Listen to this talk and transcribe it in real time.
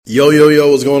Yo, yo,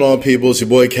 yo, what's going on, people? It's your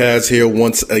boy Kaz here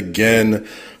once again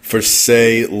for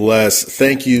Say Less.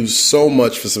 Thank you so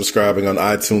much for subscribing on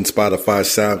iTunes, Spotify,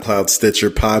 SoundCloud, Stitcher,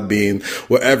 Podbean,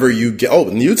 wherever you get,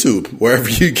 and YouTube, wherever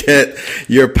you get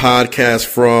your podcast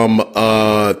from.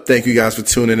 Thank you guys for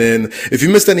tuning in. If you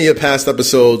missed any of past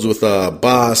episodes with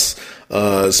Boss,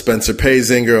 Spencer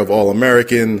Pazinger of All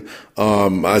American,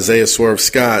 Isaiah Swerve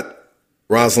Scott,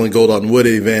 Rosalind Goldon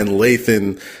Woody, Van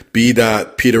Lathan, B.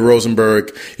 Peter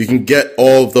Rosenberg. You can get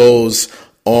all of those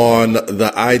on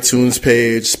the iTunes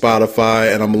page,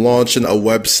 Spotify, and I'm launching a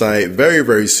website very,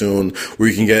 very soon where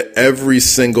you can get every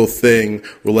single thing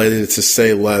related to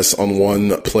Say Less on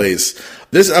one place.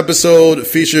 This episode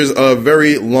features a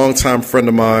very longtime friend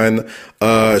of mine.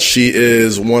 She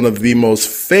is one of the most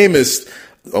famous,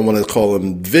 I want to call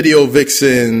them video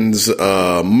vixens,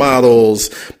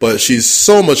 models, but she's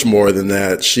so much more than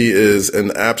that. She is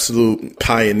an absolute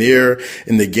pioneer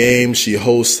in the game. She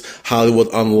hosts Hollywood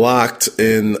Unlocked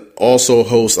and also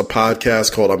hosts a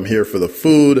podcast called I'm Here for the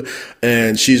Food.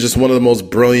 And she's just one of the most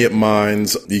brilliant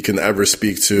minds you can ever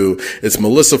speak to. It's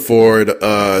Melissa Ford.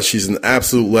 She's an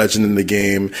absolute legend in the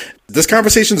game. This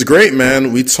conversation's great,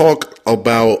 man. We talk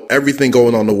about everything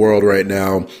going on in the world right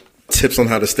now. Tips on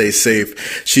how to stay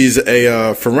safe. She's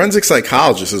a forensic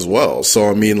psychologist as well. So,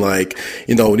 I mean, like,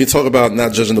 you know, when you talk about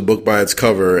not judging the book by its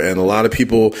cover, and a lot of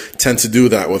people tend to do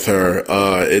that with her,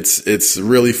 it's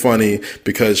really funny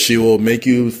because she will make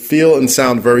you feel and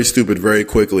sound very stupid very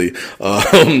quickly.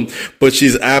 But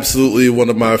she's absolutely one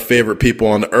of my favorite people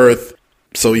on earth.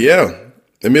 So, yeah,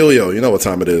 Emilio, you know what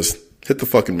time it is. Hit the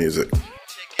fucking music.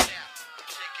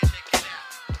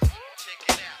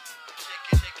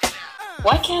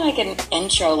 Why can't I get an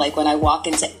intro like when I walk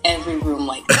into every room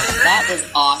like that? That was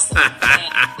awesome.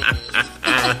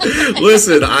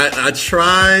 Listen, I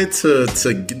try to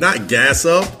not gas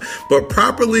up, but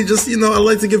properly just, you know, I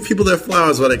like to give people their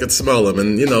flowers when I can smell them.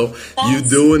 And, you know, you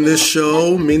doing this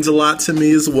show means a lot to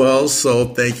me as well. So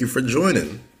thank you for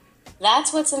joining.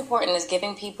 That's what's important, is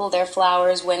giving people their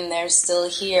flowers when they're still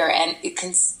here. And, it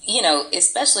can, you know,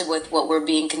 especially with what we're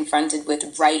being confronted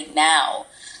with right now.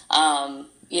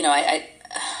 You know, I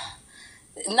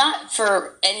not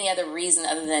for any other reason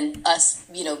other than us,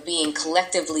 you know, being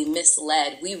collectively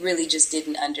misled. We really just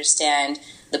didn't understand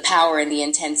the power and the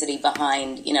intensity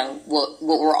behind, you know, what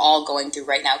we're all going through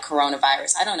right now,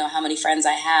 coronavirus. I don't know how many friends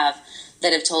I have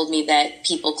that have told me that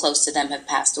people close to them have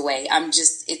passed away. I'm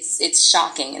just, it's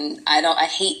shocking. And I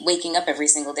hate waking up every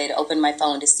single day to open my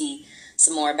phone to see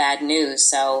some more bad news.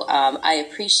 So I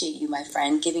appreciate you, my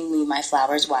friend, giving me my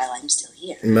flowers while I'm still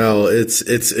here. Mel,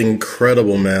 it's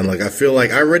incredible, man. Like, I feel like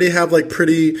I already have like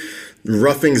pretty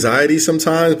rough anxiety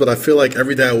sometimes, but I feel like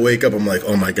every day I wake up, I'm like,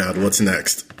 oh my God, what's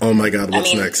next? Oh my God,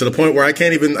 what's next? To the point where I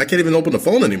can't even open the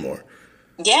phone anymore.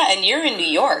 Yeah, and you're in New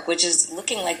York, which is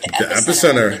looking like the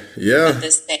epicenter. Yeah. Of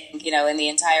this thing, you know, in the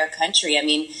entire country. I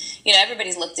mean, you know,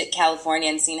 everybody's looked at California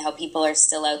and seen how people are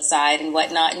still outside and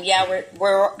whatnot. And yeah,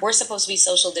 we're supposed to be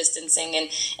social distancing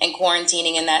and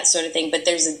quarantining and that sort of thing. But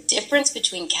there's a difference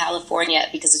between California,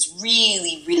 because it's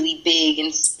really, really big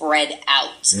and spread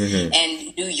out,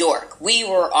 and New York. We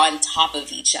were on top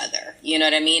of each other. You know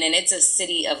what I mean? And it's a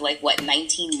city of like,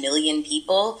 19 million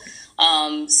people.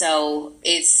 So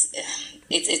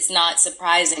it's not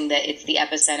surprising that it's the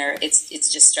epicenter. It's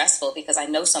just stressful because I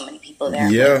know so many people there.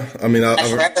 Yeah, I mean, I've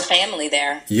forever family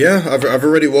there. Yeah, I've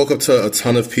already woke up to a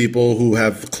ton of people who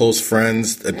have close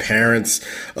friends and parents,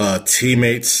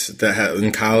 teammates that have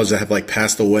in college that have like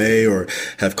passed away or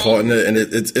have caught in it, and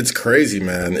it's crazy,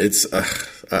 man. It's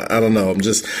I don't know. I'm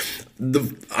just.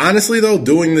 Honestly, though,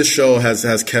 doing this show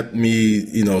has kept me,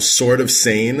 you know, sort of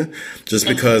sane, just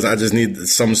because I just need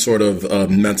some sort of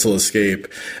mental escape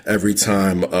every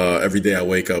day I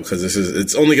wake up, because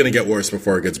it's only going to get worse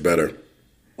before it gets better.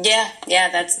 Yeah,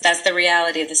 that's the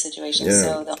reality of the situation. Yeah.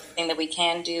 So the only thing that we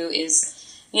can do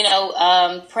is, you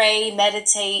know, pray,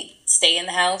 meditate, stay in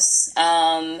the house,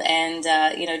 and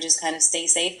you know, just kind of stay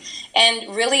safe,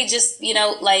 and really just, you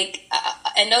know, like,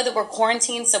 I know that we're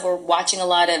quarantined, so we're watching a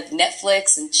lot of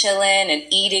Netflix and chilling and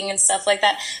eating and stuff like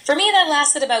that. For me, that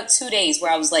lasted about 2 days, where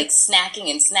I was like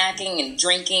snacking and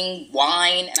drinking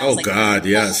wine. And I was God,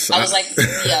 yes. I was like,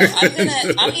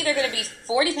 yo, I'm either gonna be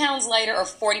 40 pounds lighter or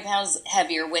 40 pounds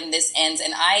heavier when this ends,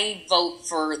 and I vote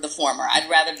for the former. I'd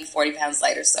rather be 40 pounds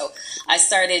lighter. So I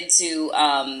started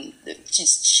to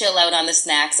just chill out on the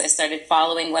snacks. I started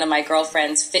following one of my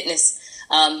girlfriend's fitness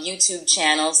YouTube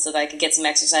channel so that I could get some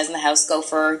exercise in the house, go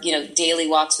for, you know, daily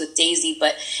walks with Daisy.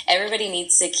 But everybody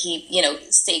needs to keep, you know,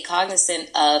 stay cognizant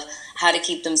of how to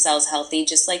keep themselves healthy,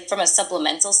 just like from a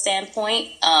supplemental standpoint.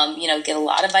 You know, get a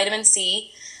lot of vitamin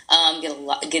C,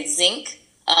 get zinc,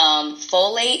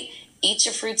 folate, eat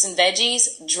your fruits and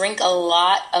veggies, drink a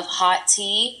lot of hot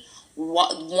tea,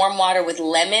 warm water with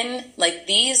lemon. Like,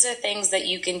 these are things that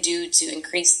you can do to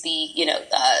increase the,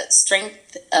 strength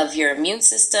of your immune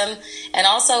system. And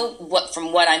also,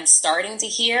 from what I'm starting to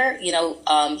hear,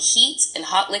 heat and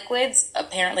hot liquids,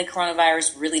 apparently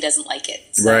coronavirus really doesn't like it.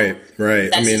 So right.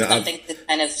 That's something to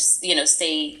kind of,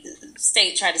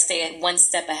 try to stay one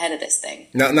step ahead of this thing.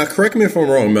 Now, correct me if I'm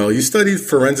wrong, Mel. You studied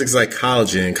forensic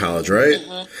psychology in college, right?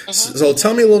 So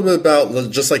tell me a little bit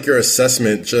about just like your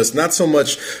assessment, just not so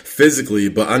much physically,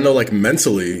 but I know like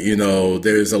mentally,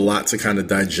 there's a lot to kind of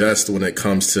digest when it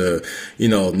comes to,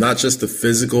 not just the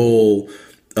physical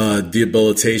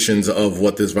debilitations of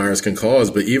what this virus can cause,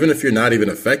 but even if you're not even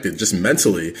affected, just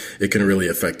mentally, it can really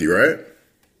affect you, right?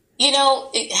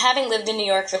 Having lived in New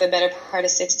York for the better part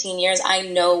of 16 years, I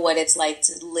know what it's like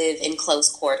to live in close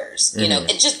quarters,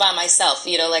 and just by myself,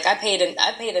 like I paid a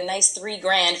nice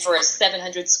 $3,000 for a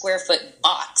 700 square foot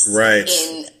box right.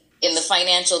 in the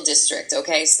financial district.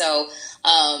 Okay. So,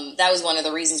 that was one of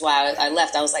the reasons why I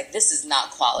left. I was like, this is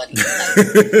not quality.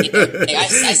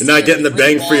 I You're not getting the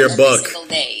bang for your buck. Single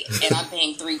day, and I'm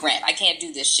paying $3,000. I can't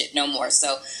do this shit no more.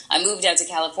 So I moved out to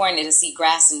California to see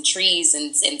grass and trees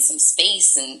and some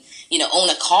space and, own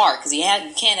a car, because you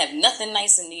can't have nothing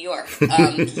nice in New York.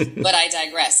 But I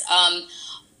digress. I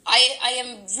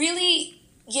am really,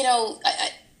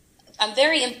 I'm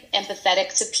very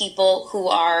empathetic to people who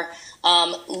are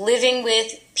living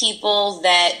with people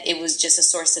that it was just a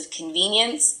source of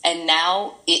convenience, and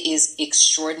now it is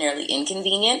extraordinarily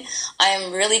inconvenient. I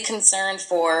am really concerned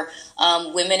for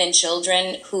women and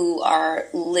children who are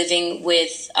living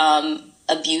with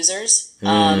abusers,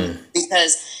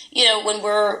 because, when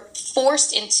we're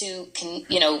forced into,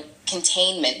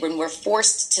 containment, when we're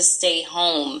forced to stay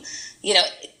home,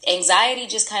 anxiety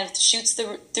just kind of shoots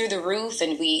through the roof,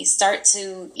 and we start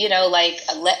to,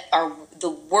 let the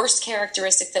worst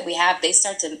characteristics that we have, they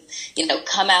start to,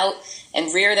 come out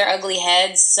and rear their ugly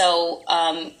heads. So,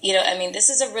 this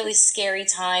is a really scary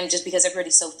time just because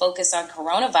everybody's so focused on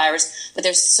coronavirus, but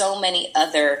there's so many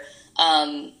other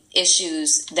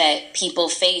issues that people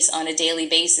face on a daily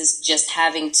basis just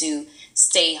having to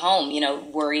stay home,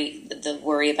 the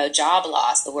worry about job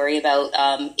loss, the worry about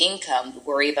income, the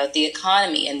worry about the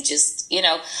economy. And just,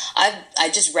 I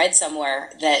just read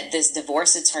somewhere that this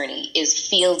divorce attorney is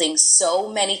fielding so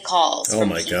many calls. Oh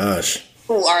my gosh.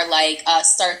 Who are like,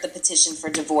 start the petition for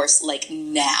divorce like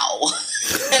now.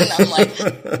 And I'm like,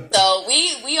 so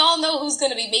we all know who's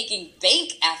going to be making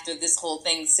bank after this whole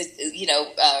thing,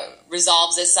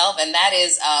 resolves itself. And that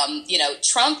is,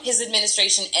 Trump, his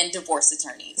administration, and divorce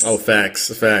attorneys. Oh, facts.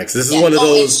 This is one of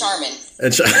those.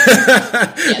 And Sharman.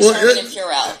 Sharman and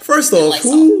Purell. First off,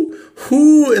 who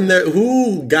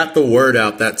got the word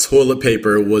out that toilet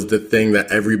paper was the thing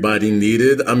that everybody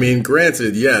needed? I mean,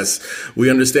 granted, yes, we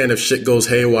understand if shit goes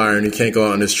haywire and you can't go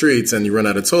out in the streets and you run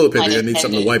out of toilet paper, you need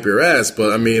something to wipe your ass.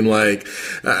 But I mean,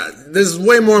 there's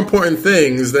way more important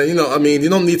things that, you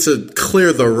don't need to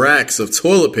clear the racks of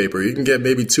toilet paper. You can get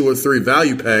maybe 2 or 3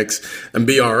 value packs and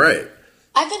be all right.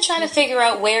 I've been trying to figure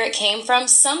out where it came from.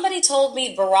 Somebody told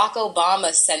me Barack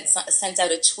Obama sent out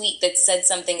a tweet that said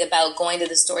something about going to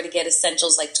the store to get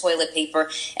essentials like toilet paper,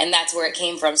 and that's where it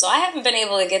came from. So I haven't been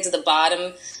able to get to the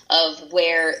bottom of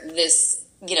where this,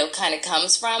 kind of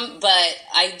comes from. But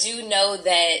I do know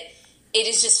that it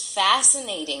is just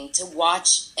fascinating to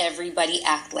watch everybody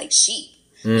act like sheep.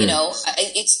 This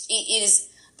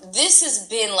has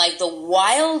been like the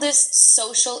wildest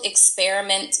social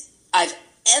experiment I've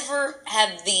ever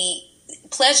had the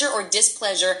pleasure or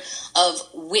displeasure of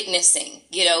witnessing,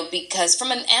 because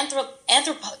from an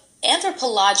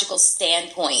anthropological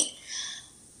standpoint,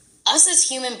 us as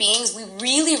human beings, we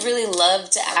really, really love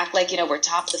to act like, we're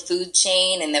top of the food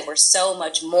chain and that we're so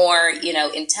much more,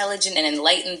 intelligent and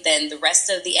enlightened than the rest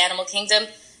of the animal kingdom.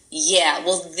 Yeah,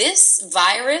 well, this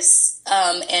virus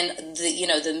and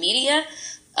the media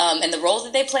and the role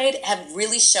that they played have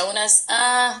really shown us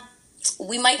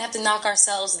we might have to knock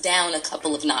ourselves down a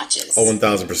couple of notches. Oh,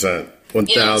 1,000%.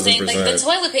 1,000%. Like the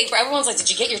toilet paper, everyone's like, did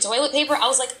you get your toilet paper? I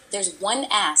was like, there's one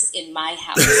ass in my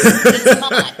house. It's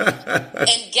mine.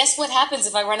 And guess what happens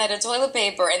if I run out of toilet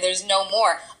paper and there's no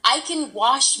more? I can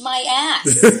wash my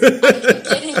ass. I can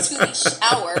get into the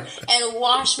shower and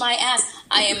wash my ass.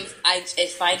 I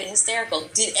find it hysterical.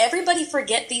 Did everybody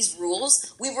forget these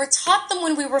rules? We were taught them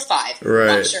when we were 5.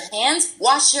 Right. Wash your hands,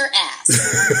 wash your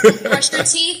ass. Brush your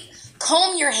teeth,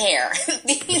 comb your hair.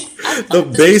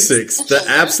 The basics, the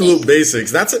absolute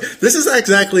basics. This is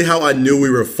exactly how I knew we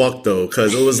were fucked, though,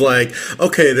 because it was like,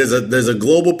 okay, there's a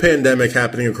global pandemic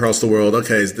happening across the world.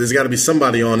 Okay, there's got to be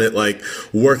somebody on it, like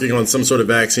working on some sort of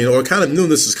vaccine, or kind of knew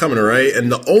this was coming, right?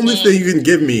 And the only thing you can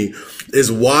give me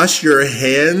is wash your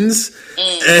hands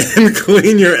and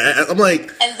clean your ass. I'm like,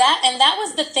 and that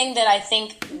was the thing that I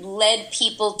think led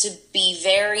people to be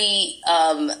very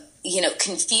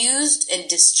confused and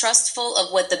distrustful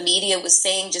of what the media was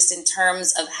saying, just in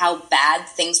terms of how bad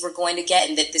things were going to get,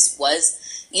 and that this was,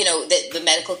 that the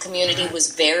medical community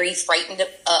was very frightened,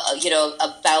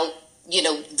 about,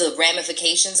 the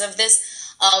ramifications of this.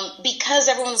 Because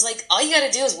everyone was like, all you got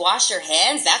to do is wash your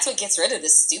hands. That's what gets rid of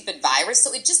this stupid virus.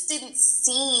 So it just didn't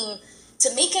seem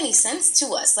to make any sense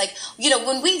to us. Like,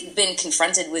 when we've been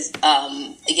confronted with,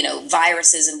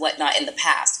 viruses and whatnot in the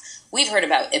past, we've heard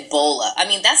about Ebola. I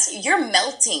mean, you're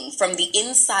melting from the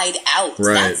inside out.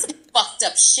 Right. That's some fucked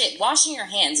up shit. Washing your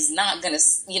hands is not going to,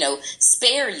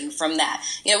 spare you from that.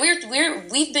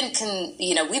 We've been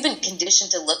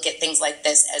conditioned to look at things like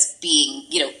this as being,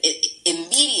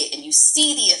 immediate, and you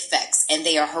see the effects, and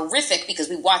they are horrific because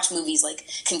we watch movies like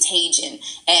Contagion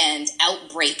and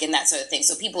Outbreak and that sort of thing.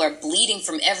 So people are bleeding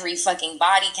from every fucking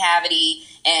body cavity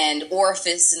and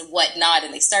orifice and whatnot,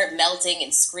 and they start melting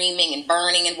and screaming and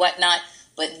burning and whatnot.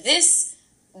 But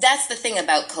that's the thing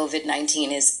about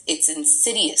COVID-19, is its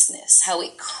insidiousness, how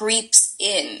it creeps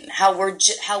in, how we're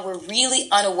really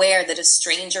unaware that a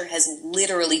stranger has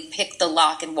literally picked the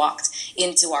lock and walked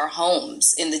into our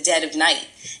homes in the dead of night.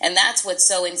 And that's what's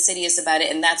so insidious about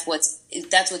it, and that's what's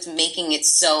making it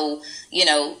so,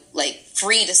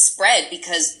 free to spread,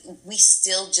 because we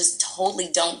still just totally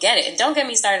don't get it. And don't get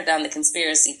me started on the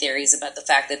conspiracy theories about the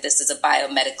fact that this is a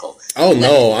biomedical. Oh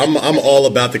no, I'm all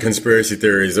about the conspiracy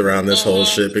theories around this whole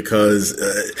shit, because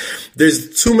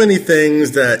there's too many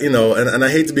things that, and I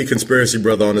hate to be conspiracy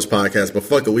brother on this podcast, but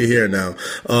fuck it, we here now.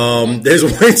 There's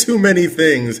way too many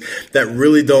things that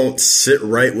really don't sit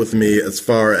right with me, as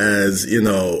far as,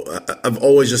 I've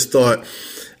always just thought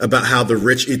about how the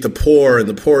rich eat the poor and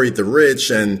the poor eat the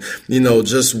rich, and,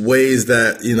 just ways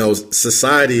that,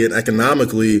 society and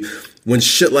economically, when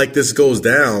shit like this goes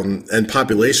down and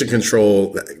population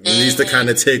control needs to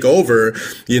kind of take over,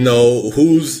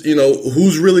 who's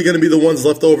really going to be the ones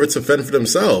left over to fend for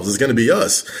themselves? It's going to be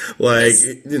us. Like,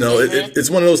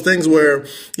 it's one of those things where,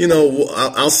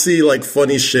 I'll see like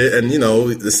funny shit, and,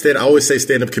 I always say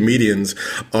stand-up comedians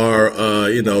are,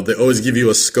 they always give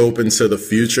you a scope into the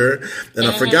future. And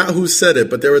I forgot who said it,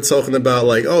 but they were talking about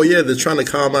like, oh yeah, they're trying to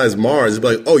colonize Mars. It's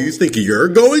like, oh, you think you're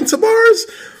going to Mars?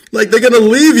 Like, they're going to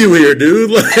leave you here,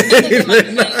 dude. Like, I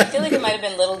feel like it might have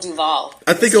been Little Duval.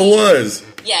 I think it was.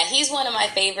 Yeah, he's one of my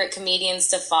favorite comedians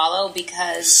to follow,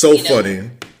 because so funny.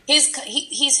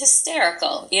 He's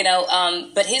hysterical,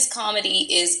 but his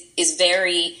comedy is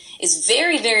very,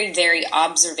 very, very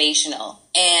observational.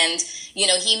 And,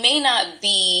 he may not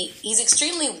be, he's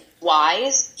extremely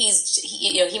wise.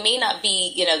 He may not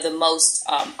be, the most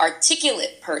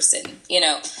articulate person,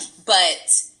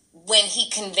 but when he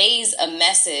conveys a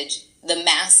message, the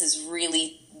masses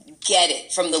really get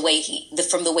it from the way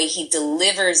he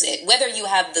delivers it. Whether you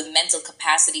have the mental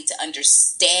capacity to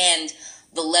understand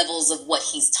the levels of what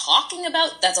he's talking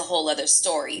about, that's a whole other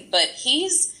story. But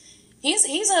he's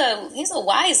a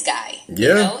wise guy,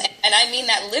 yeah. And I mean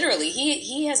that literally.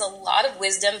 He has a lot of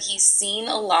wisdom. He's seen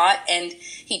a lot, and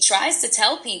he tries to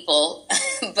tell people,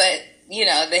 but they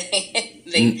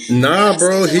nah,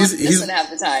 bro. He's half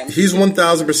the time. He's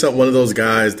 1,000% one of those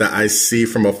guys that I see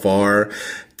from afar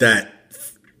that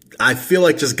I feel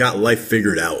like just got life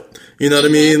figured out. You know what I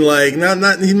mean? Like,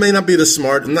 he may not be the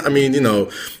smart. I mean,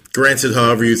 granted,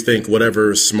 however you think,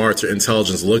 whatever smart or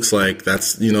intelligence looks like,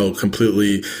 that's,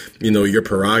 completely, your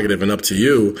prerogative and up to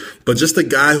you. But just a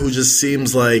guy who just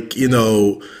seems like,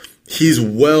 he's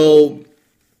well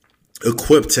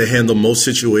equipped to handle most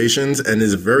situations, and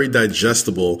is very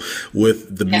digestible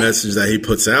with the message that he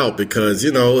puts out, because,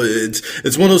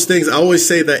 it's one of those things. I always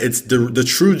say that it's the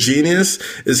true genius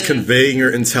is conveying your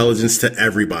intelligence to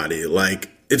everybody. Like,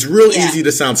 it's real easy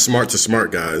to sound smart to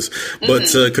smart guys, but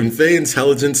to convey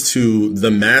intelligence to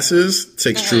the masses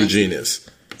takes true genius.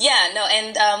 Yeah, no,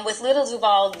 and with Little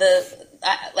Duval,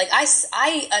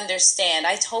 I understand.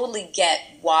 I totally get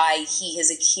why he has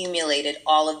accumulated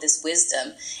all of this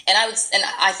wisdom, and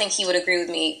I think he would agree with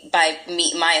me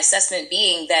my assessment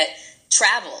being that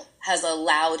travel has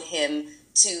allowed him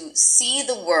to see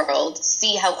the world,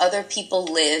 see how other people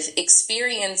live,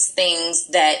 experience things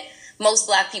that most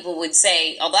black people would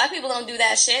say, oh, black people don't do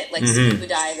that shit, like scuba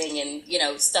diving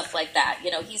and, stuff like that.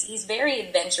 He's very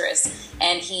adventurous,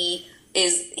 and he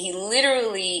he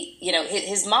literally,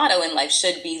 his motto in life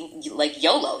should be like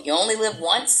YOLO. You only live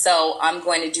once, so I'm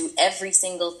going to do every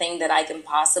single thing that I can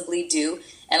possibly do.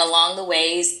 And along the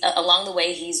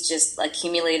way, he's just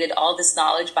accumulated all this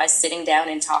knowledge by sitting down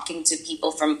and talking to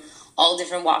people from all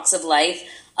different walks of life.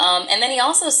 And then he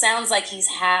also sounds like he's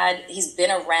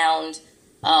been around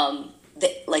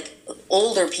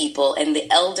older people and the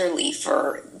elderly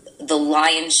for the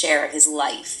lion's share of his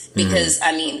life. Because,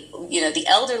 the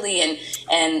elderly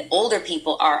and older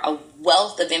people are a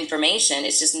wealth of information.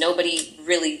 It's just nobody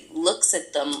really looks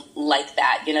at them like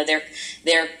that.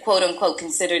 They're quote unquote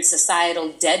considered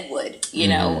societal deadwood,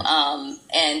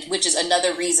 and which is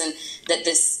another reason that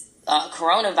this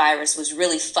coronavirus was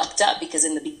really fucked up, because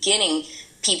in the beginning,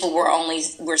 people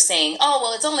were saying, oh,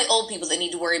 well, it's only old people that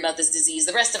need to worry about this disease.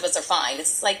 The rest of us are fine.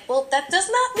 It's like, well, that does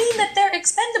not mean that they're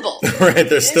expendable. Right.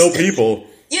 They're still people.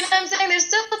 You know what I'm saying? They're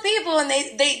still people, and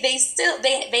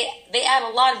they add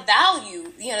a lot of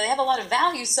value. They have a lot of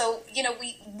value. So,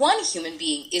 one human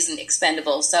being isn't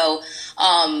expendable. So,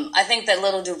 I think that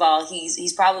little Duval,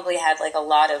 he's probably had a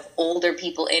lot of older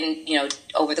people in,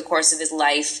 over the course of his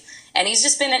life. And he's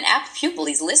just been an apt pupil.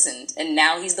 He's listened, and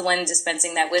now he's the one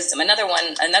dispensing that wisdom. Another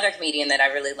comedian that I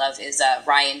really love is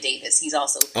Ryan Davis. He's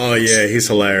also he's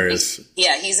hilarious.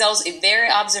 He's also a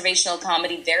very observational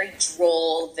comedy, very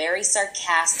droll, very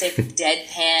sarcastic,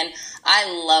 deadpan.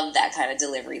 I love that kind of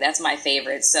delivery. That's my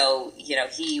favorite. So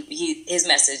his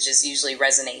messages usually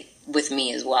resonate with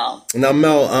me as well. Now,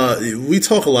 Mel, we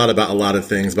talk a lot about a lot of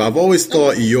things, but I've always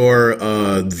thought your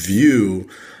view,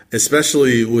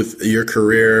 especially with your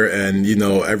career and,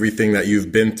 everything that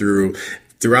you've been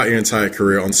throughout your entire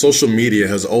career on social media,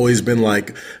 has always been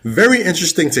very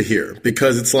interesting to hear,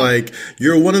 because it's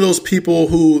you're one of those people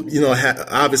who,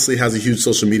 obviously has a huge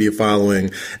social media following,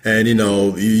 and,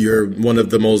 you're one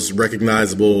of the most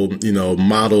recognizable,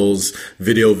 models,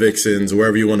 video vixens,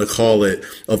 wherever you want to call it,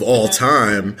 of all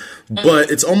time.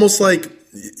 But it's almost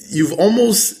you've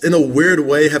almost, in a weird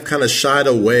way, have kind of shied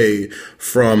away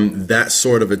from that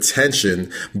sort of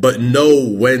attention, but know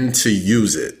when to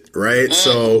use it, right?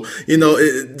 So,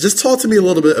 just talk to me a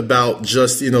little bit about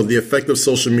just, the effect of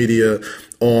social media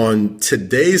on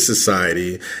today's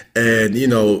society,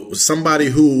 and, somebody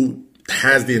who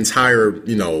has the entire,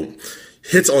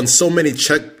 hits on so many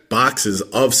check boxes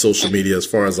of social media, as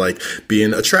far as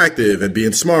being attractive and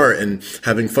being smart and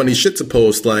having funny shit to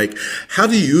post. How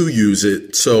do you use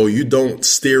it so you don't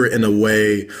steer it in a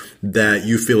way that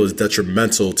you feel is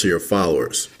detrimental to your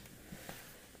followers?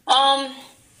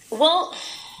 Well,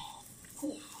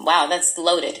 wow, that's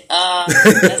loaded.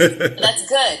 That's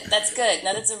good. That's good.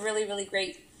 Now, that's a really, really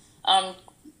great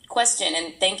question,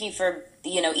 and thank you for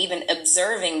even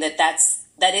observing that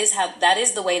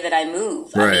is the way that I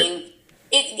move. Right. I mean,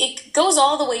 it goes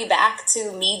all the way back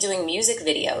to me doing music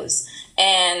videos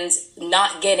and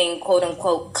not getting quote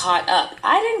unquote caught up.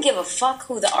 I didn't give a fuck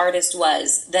who the artist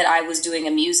was that I was doing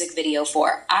a music video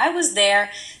for. I was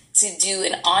there to do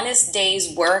an honest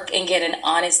day's work and get an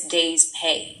honest day's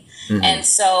pay. Mm-hmm. And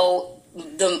so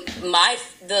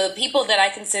the people that I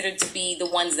considered to be the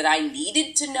ones that I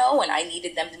needed to know, and I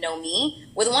needed them to know me,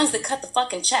 were the ones that cut the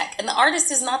fucking check. And the artist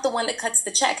is not the one that cuts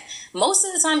the check. Most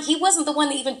of the time, he wasn't the one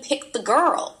that even picked the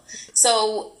girl.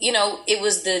 So, it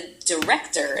was the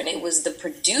director, and it was the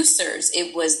producers,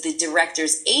 it was the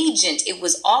director's agent, it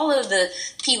was all of the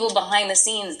people behind the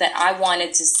scenes that I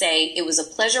wanted to say, it was a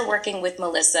pleasure working with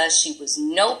Melissa. She was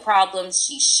no problem.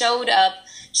 She showed up.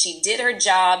 She did her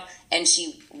job, and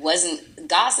she wasn't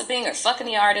gossiping or fucking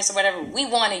the artist or whatever. We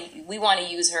want to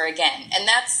use her again, and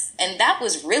that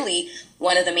was really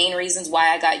one of the main reasons why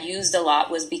I got used a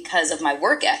lot, was because of my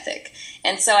work ethic.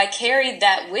 And so I carried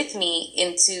that with me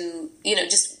into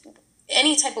just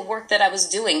any type of work that I was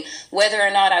doing, whether or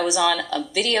not I was on a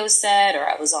video set or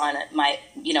I was on my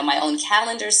own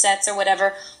calendar sets or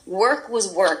whatever. Work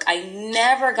was work. I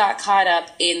never got caught up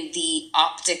in the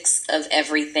optics of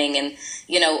everything, and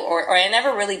or I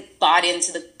never really bought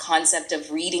into the concept of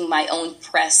reading my own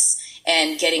press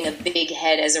and getting a big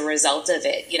head as a result of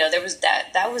it. There was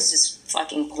that was just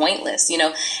fucking pointless, and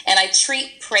I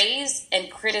treat praise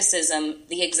and criticism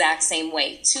the exact same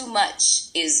way. Too much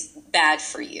is bad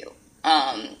for you.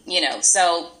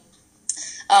 So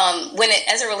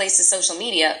as it relates to social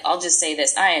media, I'll just say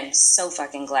this. I am so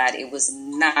fucking glad it was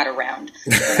not around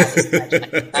when I was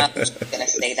graduating. I'm just going to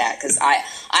say that, because I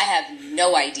have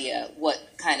no idea what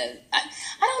kind of, I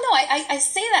don't know. I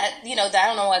say that, that I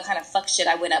don't know what kind of fuck shit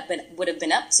I would have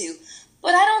been up to,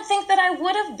 but I don't think that I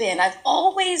would have been. I've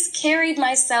always carried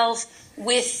myself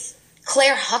with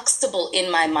Claire Huxtable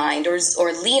in my mind, or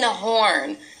Lena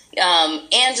Horne,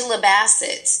 Angela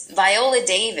Bassett, Viola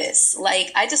Davis.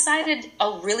 Like, I decided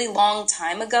a really long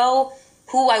time ago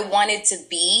who I wanted to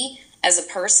be as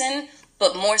a person,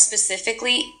 but more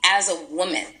specifically as a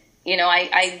woman. You know,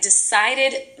 I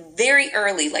decided very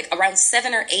early, like around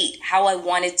 7 or 8, how I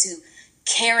wanted to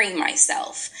carry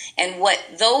myself. And what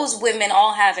those women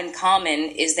all have in common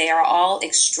is they are all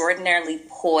extraordinarily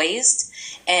poised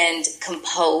and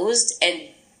composed and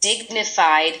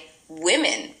dignified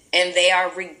women. And they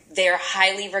are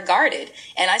highly regarded.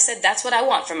 And I said, that's what I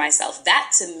want for myself.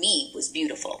 That to me was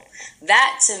beautiful.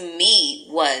 That to me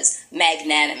was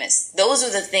magnanimous. Those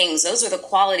are the things, those are the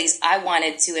qualities I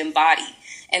wanted to embody.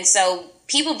 And so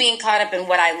people being caught up in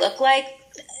what I look like,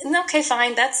 okay,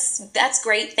 fine. That's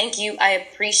great. Thank you. I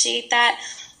appreciate that.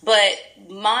 But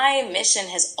my mission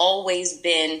has always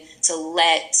been to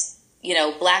let, you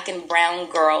know, Black and brown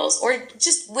girls, or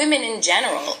just women in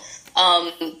general,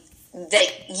 that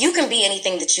you can be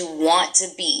anything that you want to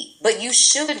be, but you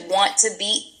should want to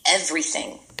be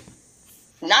everything.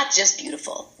 Not just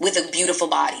beautiful, with a beautiful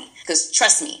body. Because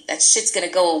trust me, that shit's going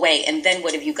to go away. And then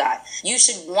what have you got? You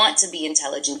should want to be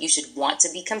intelligent. You should want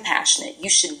to be compassionate. You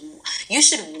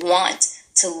should want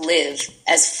to live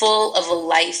as full of a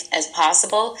life as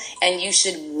possible. And you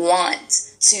should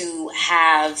want to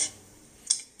have,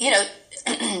 you know,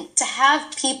 to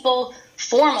have people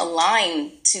form a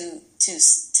line to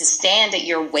stand at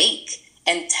your wake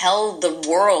and tell the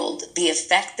world the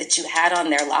effect that you had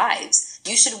on their lives.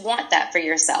 You should want that for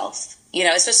yourself. You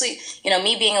know, especially, you know,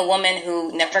 me being a woman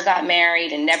who never got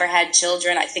married and never had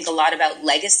children, I think a lot about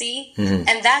legacy. Mm-hmm.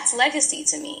 And that's legacy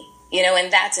to me, you know, and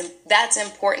that's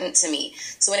important to me.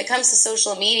 So when it comes to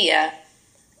social media,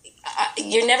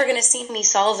 you're never going to see me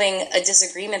solving a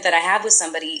disagreement that I have with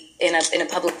somebody in a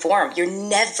public forum. You're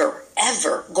never,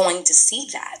 ever going to see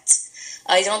that.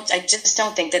 I just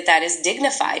don't think that is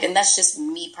dignified. And that's just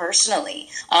me personally.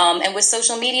 And with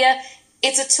social media,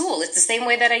 it's a tool. It's the same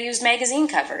way that I use magazine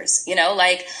covers, you know,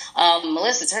 like,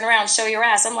 Melissa, turn around, show your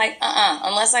ass. I'm like,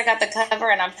 unless I got the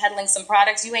cover and I'm peddling some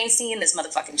products, you ain't seeing this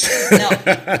motherfucking shit. No,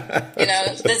 you know,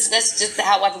 that's just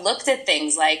how I've looked at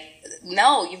things. Like,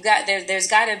 no, there's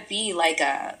got to be like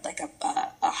a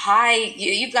high,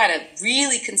 you've got to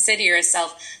really consider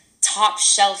yourself top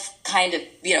shelf kind of,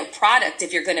 you know, product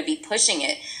if you're going to be pushing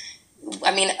it.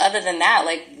 I mean, other than that,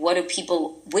 like, what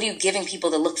are you giving people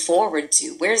to look forward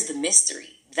to? Where's the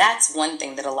mystery? That's one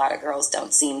thing that a lot of girls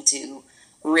don't seem to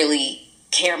really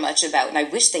care much about. And I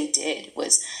wish they did,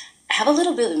 was have a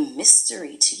little bit of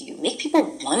mystery to you. Make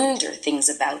people wonder things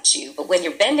about you. But when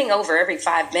you're bending over every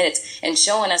 5 minutes and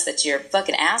showing us that your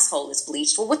fucking asshole is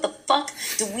bleached, well, what the fuck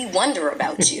do we wonder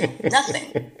about you?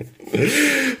 Nothing.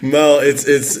 Mel,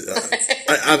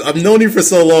 I've known you for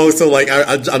so long, so like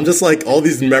I'm just like, all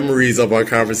these memories of our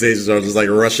conversations are just like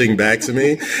rushing back to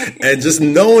me, and just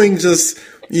knowing just,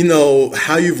 you know,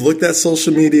 how you've looked at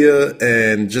social media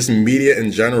and just media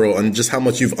in general, and just how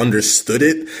much you've understood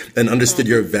it and understood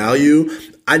your value.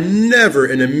 I never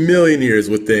in a million years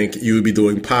would think you would be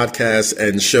doing podcasts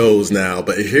and shows now,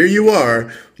 but here you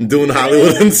are doing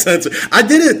Hollywood Uncensored. I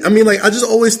didn't. I mean, like, I just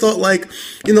always thought, like,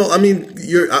 you know, I mean,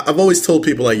 I've always told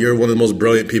people, like, you're one of the most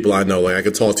brilliant people I know. Like, I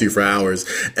could talk to you for hours.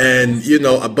 And, you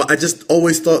know, but I just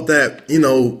always thought that, you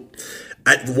know,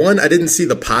 one, I didn't see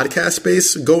the podcast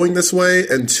space going this way.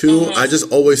 And two, I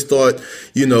just always thought,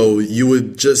 you know, you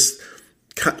would just,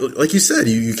 like you said,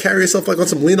 you carry yourself like on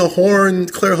some Lena Horne,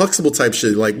 Claire Huxtable type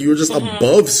shit. Like, you were just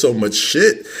above so much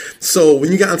shit. So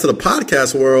when you got into the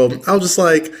podcast world, I was just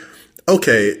like,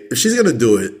 okay, if she's going to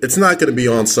do it, it's not going to be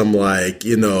on some, like,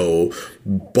 you know,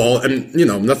 and, you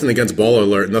know, nothing against Baller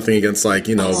Alert, nothing against, like,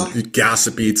 you know,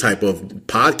 gossipy type of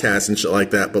podcasts and shit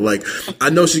like that. But, like, I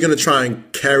know she's going to try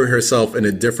and carry herself in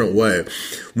a different way.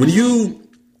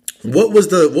 What was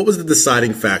the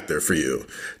deciding factor for you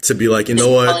to be like, you know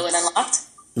what? Hollywood Unlocked?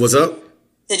 What's up?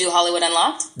 To do Hollywood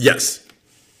Unlocked? Yes.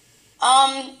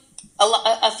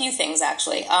 A few things,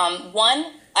 actually. One,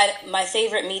 my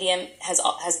favorite medium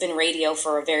has been radio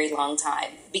for a very long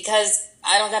time, because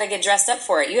I don't got to get dressed up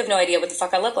for it. You have no idea what the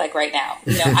fuck I look like right now.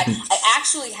 You know, I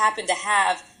actually happen to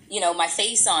have, you know, my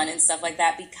face on and stuff like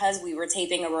that, because we were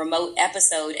taping a remote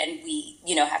episode and we,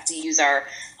 you know, have to use our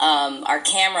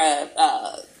camera,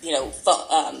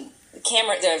 the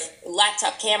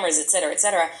laptop cameras, et cetera, et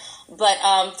cetera. But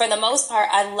for the most part,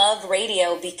 I love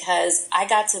radio because I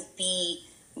got to be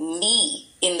me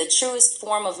in the truest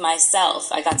form of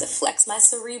myself. I got to flex my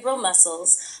cerebral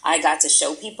muscles. I got to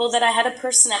show people that I had a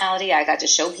personality. I got to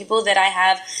show people that I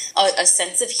have a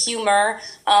sense of humor.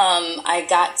 I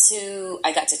got to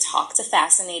talk to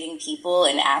fascinating people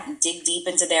and dig deep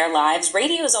into their lives.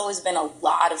 Radio has always been a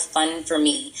lot of fun for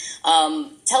me.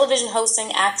 Television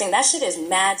hosting, acting, that shit is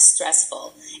mad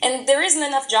stressful. And there isn't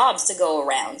enough jobs to go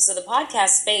around. So the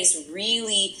podcast space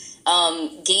really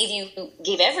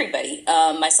gave everybody,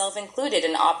 myself included,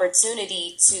 an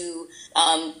opportunity to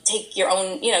take your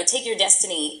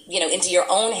destiny, into your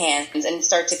own hands and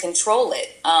start to control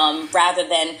it, rather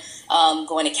than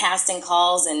going to casting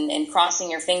calls and crossing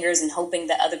your fingers and hoping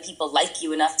that other people like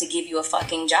you enough to give you a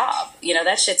fucking job.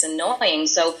 That shit's annoying.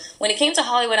 So when it came to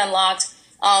Hollywood Unlocked,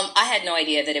 I had no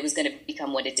idea that it was going to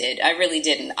become what it did. I really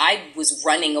didn't. I was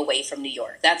running away from New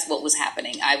York. That's what was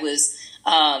happening. I was,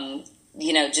 I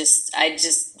needed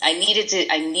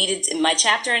my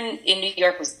chapter in New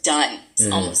York was done.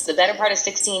 Almost the better part of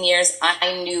 16 years.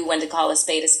 I knew when to call a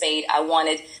spade a spade. I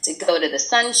wanted to go to the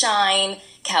sunshine,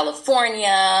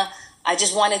 California. I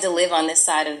just wanted to live on this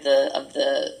side of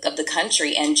the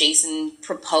country. And Jason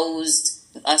proposed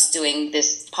us doing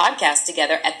this podcast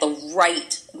together at the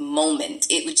right moment.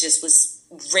 It was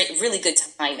really good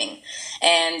timing.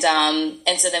 And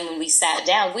so then when we sat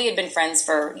down, we had been friends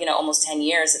for, almost 10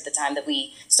 years at the time that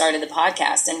we started the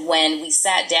podcast. And when we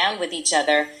sat down with each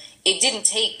other, it didn't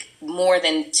take more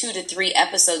than 2 to 3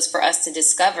 episodes for us to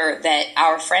discover that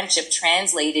our friendship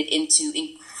translated into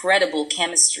incredible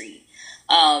chemistry.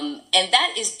 And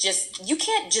that is just, you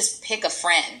can't just pick a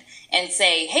friend and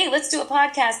say, hey, let's do a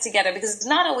podcast together, because it's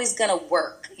not always going to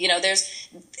work.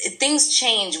 Things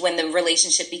change when the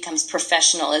relationship becomes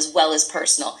professional as well as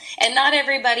personal. And not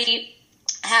everybody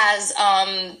has,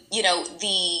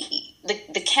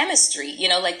 the chemistry,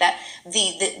 like that,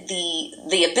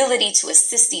 the ability to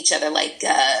assist each other, like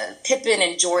Pippen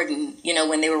and Jordan,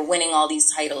 when they were winning all these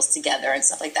titles together and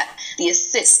stuff like that. The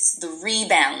assists, the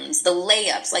rebounds, the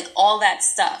layups, like all that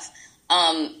stuff.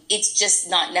 It's just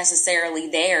not necessarily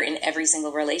there in every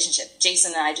single relationship.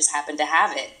 Jason and I just happen to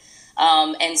have it.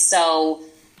 And so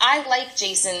I like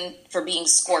Jason for being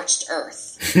scorched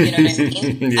earth. You know what I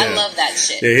mean? Yeah. I love that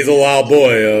shit. Yeah, he's a wild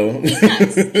boy, yo. He's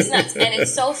nuts. He's nuts. And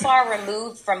it's so far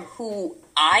removed from who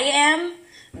I am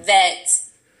that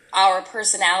our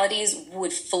personalities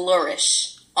would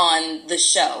flourish on the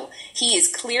show. He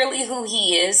is clearly who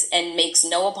he is and makes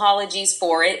no apologies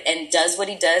for it and does what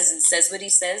he does and says what he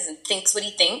says and thinks what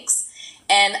he thinks.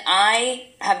 And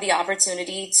I have the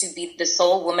opportunity to be the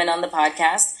sole woman on the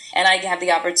podcast, and I have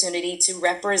the opportunity to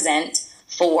represent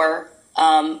for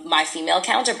my female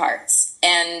counterparts.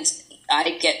 And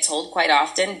I get told quite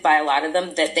often by a lot of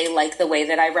them that they like the way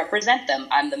that I represent them.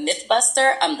 I'm the myth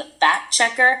buster. I'm the fact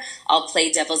checker. I'll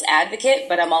play devil's advocate,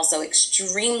 but I'm also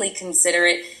extremely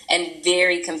considerate and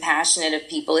very compassionate of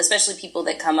people, especially people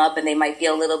that come up and they might be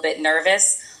a little bit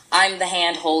nervous. I'm the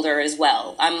hand holder as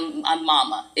well. I'm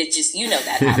mama. It just,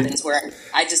 that happens where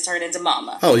I just turn into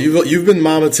mama. Oh, you've been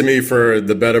mama to me for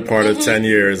the better part of 10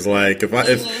 years. Like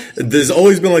if there's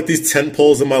always been like these tent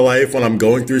poles in my life when I'm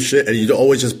going through shit and you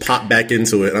always just pop back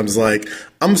into it. And I'm just like,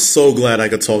 I'm so glad I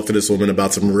could talk to this woman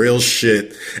about some real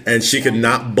shit and she could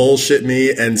not bullshit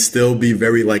me and still be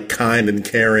very like kind and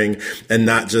caring and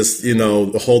not just,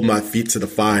 hold my feet to the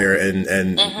fire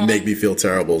and make me feel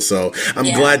terrible. So I'm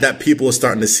glad that people are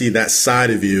starting to see that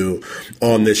side of you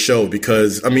on this show,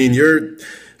 because you're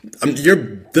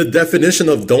the definition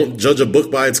of don't judge a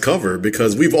book by its cover,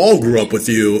 because we've all grew up with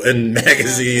you in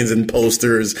magazines and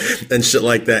posters and shit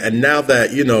like that. And now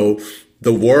that,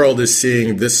 the world is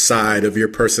seeing this side of your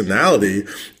personality,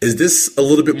 is this a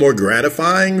little bit more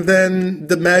gratifying than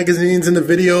the magazines and the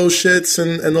video shits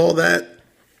and all that?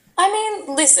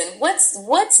 Listen,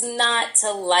 what's not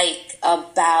to like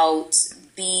about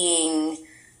being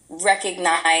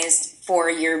recognized for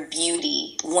your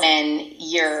beauty when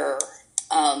you're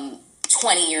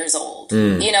 20 years old?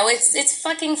 It's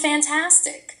fucking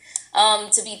fantastic.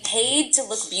 To be paid to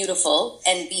look beautiful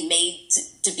and be made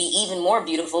to be even more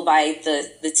beautiful by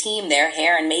the team, their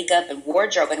hair and makeup and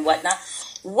wardrobe and whatnot.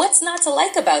 What's not to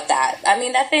like about that?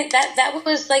 That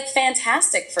was like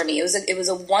fantastic for me. It was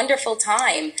a wonderful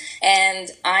time, and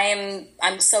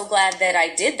I'm so glad that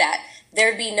I did that.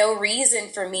 There'd be no reason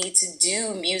for me to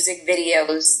do music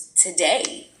videos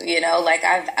today.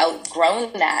 I've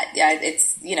outgrown that.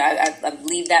 I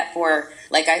leave that for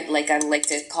I like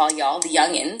to call y'all the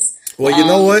youngins. Well, you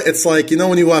know what? It's like,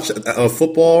 when you watch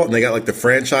football and they got like the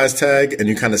franchise tag and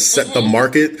you kind of set the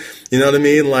market, you know what I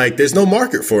mean? Like there's no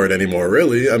market for it anymore,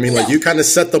 really. I mean, like you kind of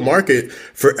set the market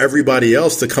for everybody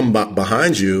else to come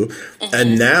behind you.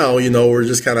 And now, we're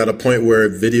just kind of at a point where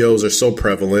videos are so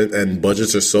prevalent and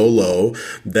budgets are so low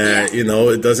that,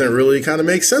 it doesn't really kind of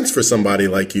make sense for somebody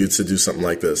like you to do something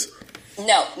like this.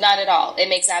 No, not at all. It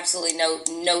makes absolutely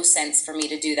no sense for me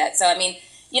to do that. So, I mean,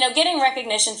 getting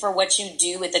recognition for what you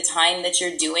do at the time that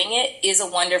you're doing it is a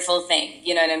wonderful thing.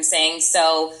 You know what I'm saying?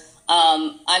 So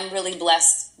I'm really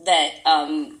blessed that,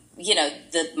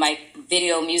 my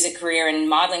video music career and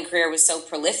modeling career was so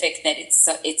prolific that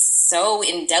it's so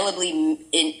indelibly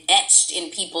etched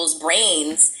in people's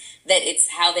brains that it's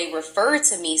how they refer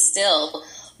to me still.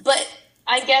 But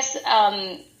I guess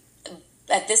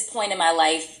at this point in my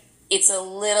life, it feels a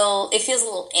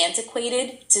little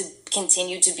antiquated to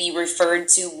continue to be referred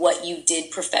to what you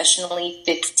did professionally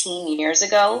 15 years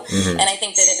ago. And I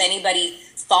think that if anybody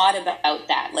thought about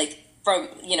that, like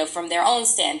from their own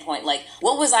standpoint, like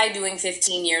what was I doing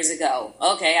 15 years ago?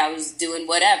 Okay, I was doing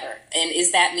whatever. And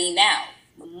is that me now?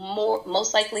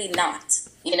 Most likely not,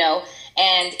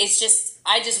 and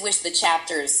I just wish the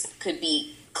chapters could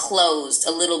be closed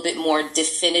a little bit more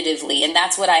definitively. And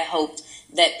that's what I hoped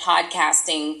that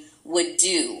podcasting would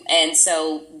do. And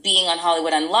so being on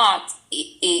Hollywood Unlocked,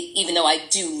 even though I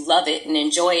do love it and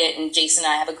enjoy it, and Jason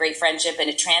and I have a great friendship and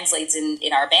it translates in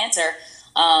our banter,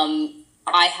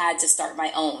 I had to start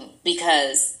my own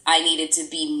because I needed to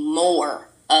be more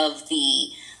of the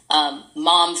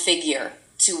mom figure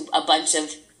to a bunch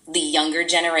of the younger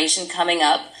generation coming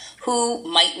up who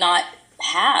might not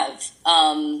have,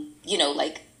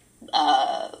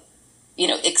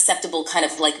 acceptable kind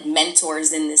of like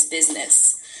mentors in this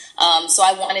business. So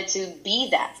I wanted to be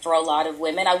that for a lot of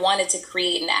women. I wanted to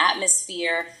create an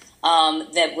atmosphere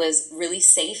that was really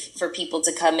safe for people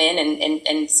to come in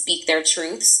and speak their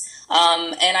truths.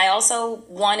 And I also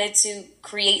wanted to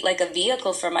create like a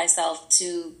vehicle for myself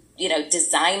to,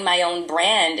 design my own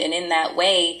brand. And in that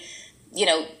way,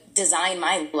 design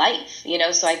my life,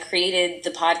 so I created the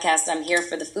podcast I'm Here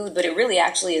for the Food, but it really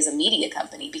actually is a media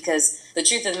company because the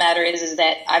truth of the matter is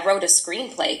that I wrote a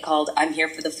screenplay called I'm Here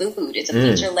for the Food. It's a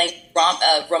feature-length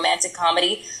romantic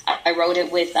comedy. I wrote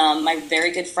it with my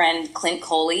very good friend Clint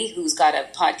Coley, who's got a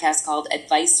podcast called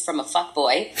Advice from a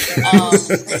Fuckboy.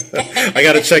 I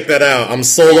got to check that out. I'm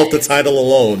sold off the title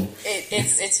alone.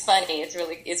 It's funny. It's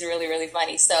really, really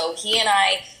funny. So he and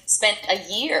I spent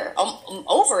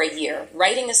over a year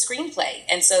writing a screenplay.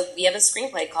 And so we have a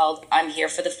screenplay called I'm Here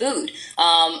for the Food.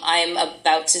 I'm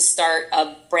about to start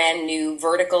a brand new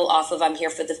vertical off of I'm Here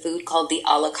for the Food called the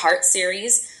A La Carte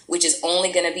series, which is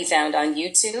only going to be found on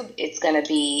YouTube. It's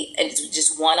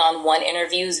just one-on-one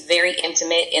interviews, very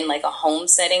intimate in like a home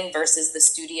setting versus the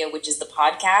studio, which is the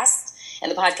podcast. And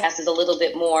the podcast is a little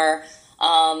bit more,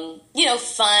 fun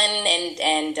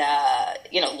and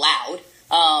loud.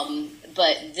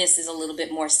 But this is a little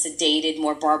bit more sedated,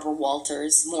 more Barbara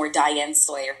Walters, more Diane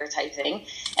Sawyer type thing.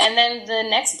 And then the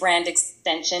next brand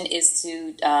extension is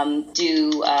to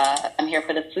do I'm Here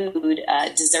for the Food,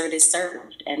 Dessert is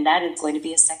Served. And that is going to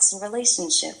be a sex and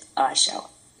relationship show.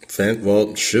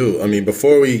 Well, shoot. I mean,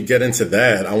 before we get into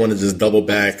that, I want to just double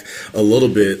back a little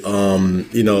bit.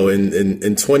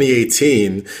 In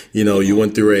 2018, you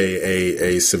went through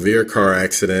a severe car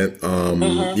accident.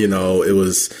 It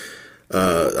was...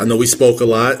 I know we spoke a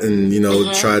lot and,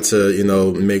 tried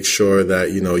to, make sure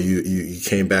that, you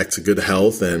came back to good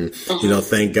health and,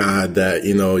 thank God that,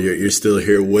 you're still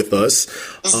here with us.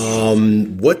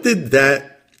 What did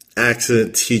that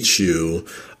accident teach you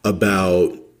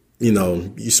about,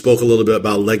 you spoke a little bit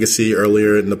about legacy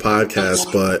earlier in the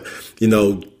podcast, but,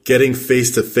 getting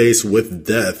face to face with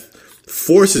death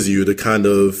forces you to kind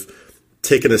of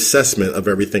take an assessment of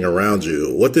everything around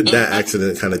you. What did that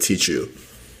accident kind of teach you?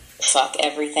 Fuck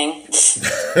everything.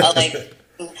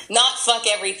 Not fuck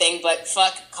everything, but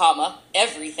fuck,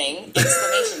 everything,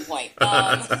 exclamation point.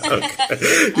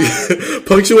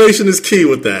 Punctuation is key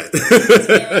with that.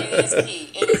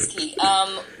 It is key.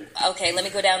 Okay, let me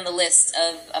go down the list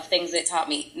of things that taught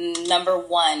me. Number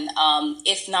one,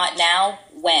 if not now,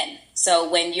 when? So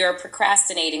when you're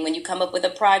procrastinating, when you come up with a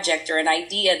project or an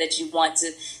idea that you want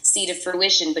to see to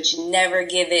fruition, but you never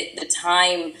give it the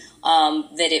time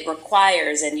that it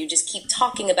requires, and you just keep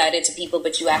talking about it to people,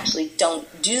 but you actually don't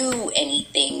do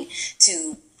anything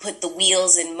to put the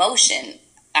wheels in motion.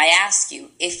 I ask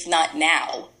you, if not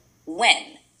now,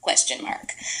 when? Question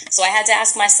mark. So I had to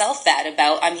ask myself that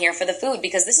about I'm here for the food,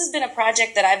 because this has been a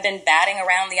project that I've been batting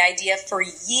around the idea for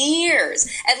years.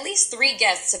 At least 3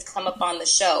 guests have come up on the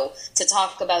show to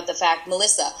talk about the fact,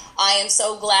 Melissa, I am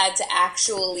so glad to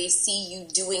actually see you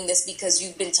doing this, because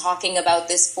you've been talking about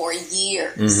this for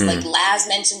years. Like Laz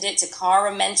mentioned it,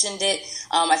 Takara mentioned it.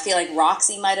 I feel like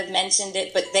Roxy might have mentioned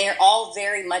it, but they're all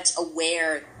very much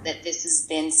aware that this has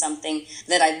been something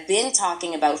that I've been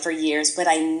talking about for years, but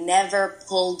I never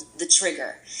pulled the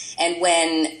trigger. And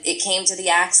when it came to the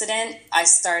accident, I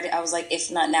was like, if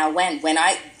not now, when? When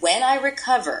I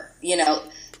recover,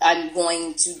 I'm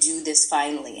going to do this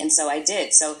finally. And so I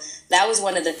did. So that was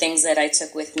one of the things that I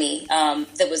took with me.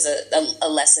 That was a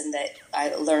lesson that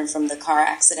I learned from the car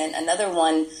accident. Another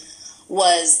one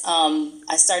was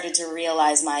I started to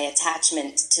realize my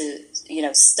attachment to,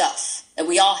 stuff. And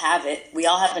we all have it. We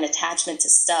all have an attachment to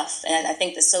stuff. And I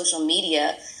think the social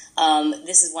media,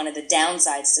 this is one of the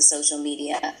downsides to social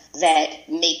media that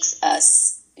makes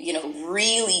us,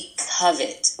 really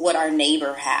covet what our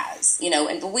neighbor has,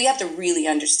 but we have to really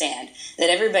understand that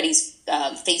everybody's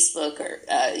Facebook or,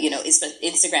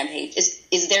 Instagram page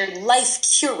is their life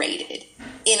curated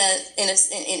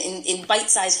in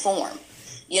bite-sized form.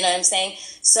 You know what I'm saying?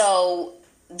 So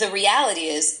the reality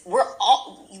is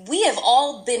we have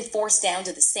all been forced down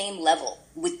to the same level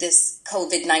with this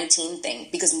COVID-19 thing,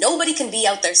 because nobody can be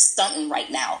out there stunting right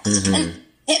now. And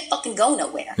can't fucking go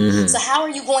nowhere. So how are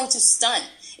you going to stunt?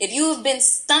 If you have been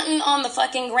stunting on the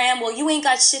fucking gram, well, you ain't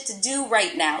got shit to do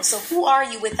right now. So who are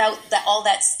you without all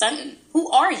that stunting?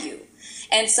 Who are you?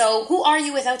 And so who are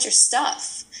you without your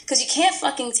stuff? Because you can't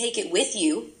fucking take it with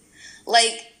you.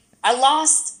 Like, I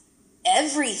lost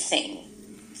everything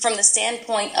from the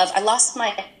standpoint of I lost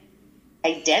my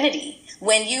identity.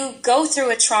 When you go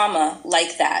through a trauma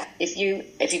like that, if you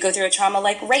go through a trauma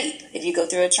like rape, if you go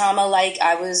through a trauma like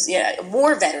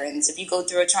war veterans, if you go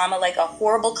through a trauma like a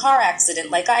horrible car accident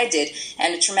like I did,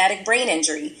 and a traumatic brain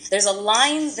injury, there's a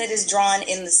line that is drawn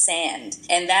in the sand,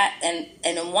 and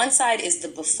on one side is the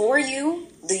before you,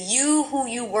 the you who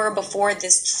you were before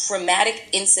this traumatic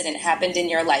incident happened in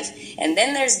your life, and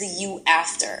then there's the you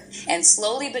after, and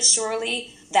slowly but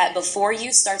surely that before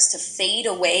you starts to fade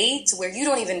away to where you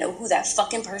don't even know who that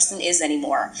fucking person is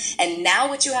anymore. And now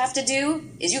what you have to do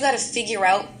is you got to figure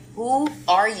out who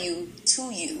are you to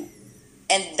you.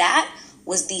 And that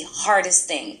was the hardest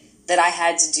thing that I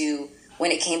had to do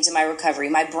when it came to my recovery.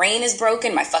 My brain is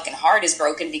broken. My fucking heart is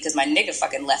broken because my nigga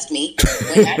fucking left me.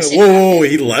 When that shit Whoa,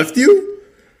 he left you?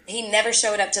 He never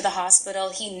showed up to the hospital.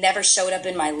 He never showed up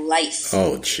in my life.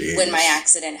 Oh, jeez. When my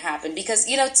accident happened. Because,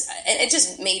 it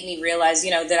just made me realize,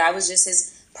 that I was just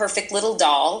his perfect little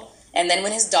doll. And then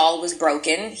when his doll was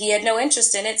broken, he had no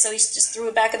interest in it. So he just threw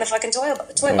it back in the fucking toy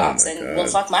box. And, well,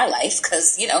 fuck my life.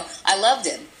 Because, I loved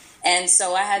him. And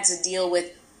so I had to deal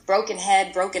with broken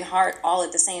head, broken heart all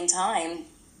at the same time,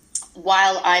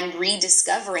 while I'm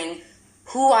rediscovering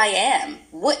who I am.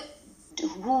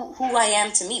 Who I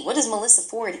am to me. What does Melissa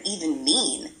Ford even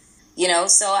mean?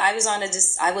 So I was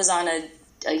on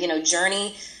a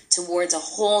journey towards a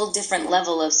whole different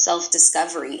level of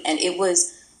self-discovery, and it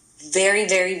was very,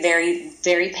 very, very,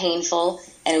 very painful,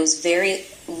 and it was very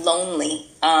lonely.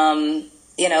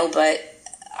 But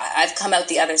I've come out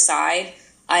the other side.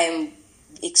 I am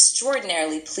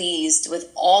extraordinarily pleased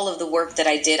with all of the work that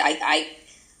I did.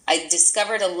 I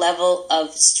discovered a level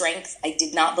of strength I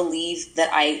did not believe that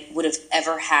I would have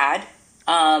ever had.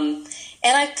 And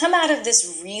I've come out of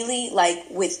this really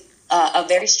with a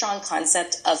very strong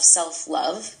concept of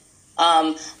self-love.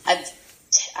 I've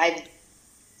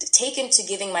taken to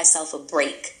giving myself a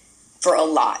break for a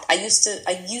lot. I used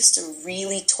to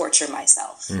really torture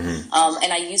myself.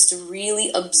 And I used to really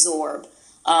absorb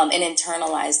and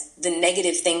internalize the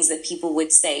negative things that people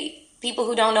would say. People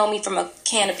who don't know me from a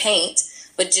can of paint,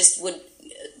 but just would,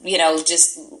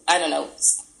 I don't know,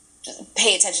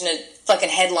 pay attention to fucking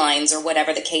headlines or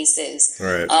whatever the case is.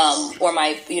 Right. Or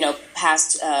my,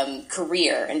 past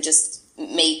career, and just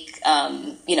make, I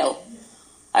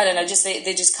don't know,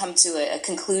 they just come to a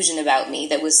conclusion about me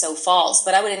that was so false.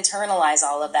 But I would internalize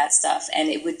all of that stuff, and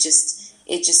it just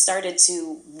started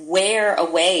to wear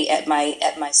away at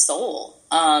my soul.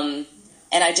 And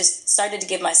I just started to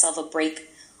give myself a break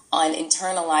on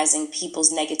internalizing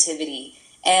people's negativity,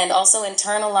 and also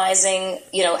internalizing,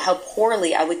 how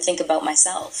poorly I would think about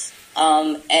myself.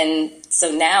 And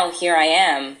so now here I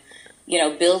am,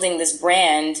 building this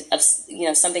brand of,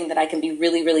 something that I can be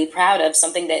really, really proud of,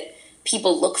 something that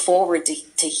people look forward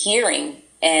to hearing,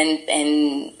 and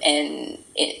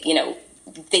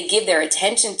they give their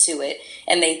attention to it,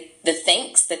 and the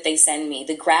thanks that they send me,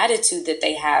 the gratitude that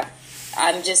they have.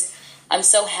 I'm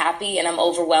so happy and I'm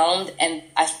overwhelmed and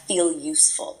I feel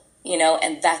useful, you know,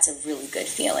 and that's a really good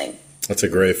feeling. That's a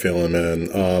great feeling,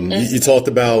 man. You talked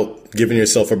about giving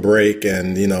yourself a break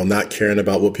and, you know, not caring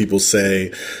about what people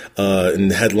say in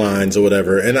headlines or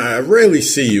whatever. And I rarely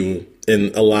see you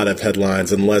in a lot of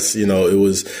headlines unless, you know, it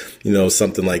was, you know,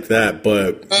 something like that.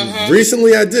 But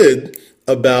recently I did.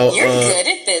 About you're good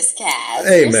at this, Cass.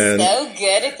 Hey, you're man, so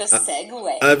good at the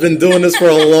segue. I've been doing this for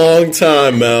a long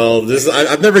time, Mel.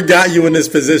 I've never got you in this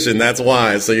position. That's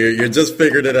why. So you're just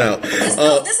figured it out.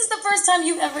 This is the first time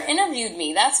you've ever interviewed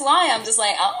me. That's why I'm just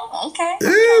like, oh, okay.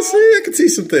 Yeah, see, I can see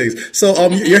some things. So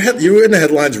you were in the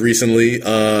headlines recently,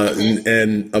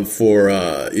 for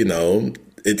you know,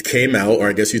 it came out, or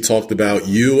I guess you talked about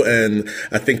you and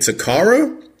I think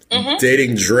Takara.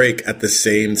 Dating Drake at the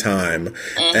same time.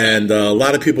 And a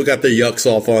lot of people got their yucks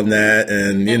off on that.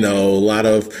 And, you know, a lot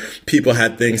of people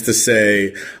had things to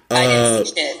say. I didn't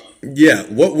see shit. Yeah.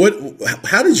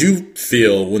 How did you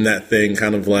feel when that thing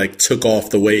kind of like took off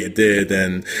the way it did?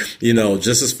 And, you know,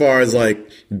 just as far as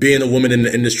like being a woman in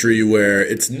the industry where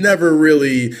it's never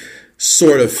really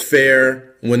sort of fair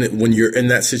when you're in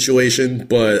that situation,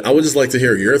 but I would just like to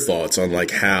hear your thoughts on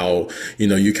like how, you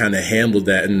know, you kind of handled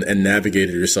that and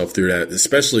navigated yourself through that,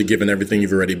 especially given everything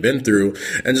you've already been through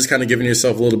and just kind of giving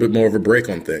yourself a little bit more of a break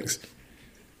on things.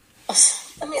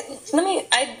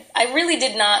 I really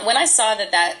did not, when I saw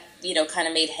that, you know, kind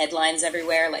of made headlines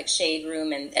everywhere, like Shade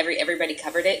Room and everybody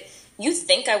covered it. You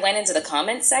think I went into the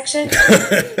comments section?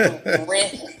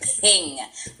 Ripping.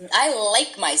 I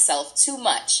like myself too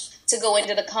much to go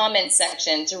into the comments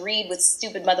section to read what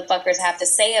stupid motherfuckers have to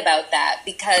say about that,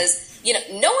 because, you know,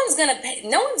 no one's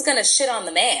gonna shit on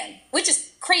the man, which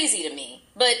is crazy to me,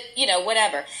 but, you know,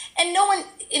 whatever. And no one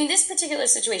in this particular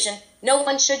situation, no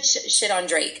one should shit on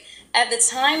Drake. At the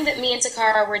time that me and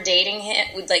Takara were dating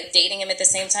him at the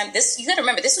same time, you got to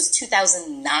remember, this was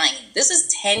 2009. This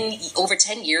is over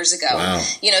 10 years ago. Wow.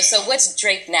 You know, so what's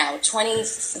Drake now? 20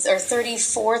 or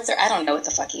 34? I don't know what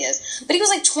the fuck he is. But he was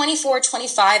like 24,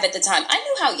 25 at the time. I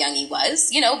knew how young he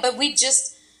was, you know, but we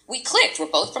clicked. We're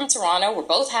both from Toronto. We're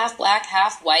both half black,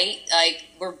 half white. Like,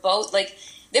 we're both, like,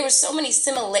 there were so many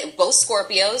both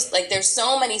Scorpios. Like, there's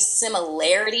so many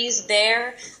similarities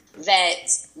there that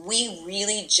we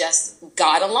really just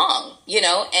got along, you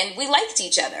know, and we liked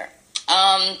each other.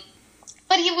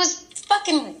 But he was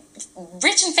fucking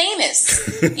rich and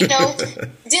famous, you know.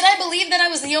 Did I believe that I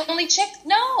was the only chick?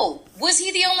 No. Was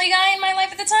he the only guy in my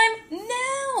life at the time?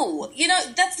 No. You know,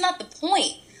 that's not the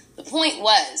point. The point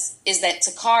is that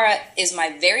Takara is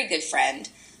my very good friend.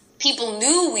 People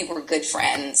knew we were good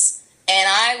friends. And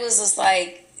I was just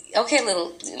like, okay,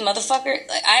 little motherfucker,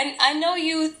 I know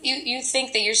you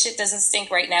think that your shit doesn't stink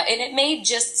right now, and it may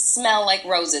just smell like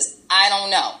roses. I don't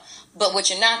know. But what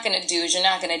you're not going to do is you're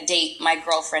not going to date my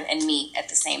girlfriend and me at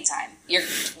the same time. You're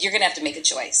going to have to make a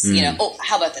choice. You know, oh,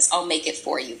 how about this? I'll make it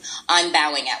for you. I'm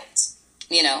bowing out,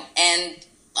 you know. And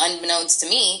unbeknownst to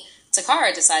me,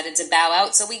 Takara decided to bow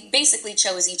out, so we basically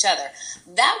chose each other.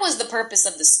 That was the purpose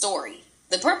of the story.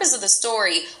 The purpose of the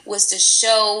story was to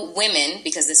show women,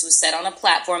 because this was set on a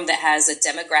platform that has a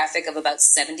demographic of about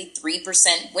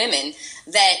 73% women,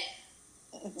 that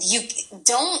you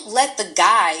don't let the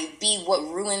guy be what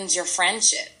ruins your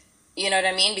friendship. You know what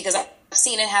I mean? Because I've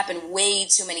seen it happen way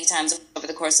too many times over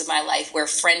the course of my life where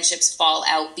friendships fall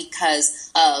out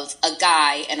because of a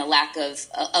guy and a lack of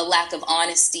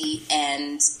honesty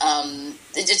and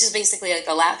just basically like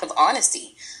a lack of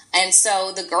honesty. And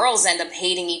so the girls end up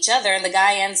hating each other and the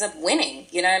guy ends up winning.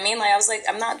 You know what I mean? Like, I was like,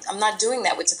 I'm not doing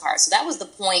that with Takara. So that was the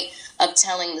point of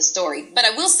telling the story. But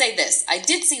I will say this. I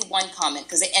did see one comment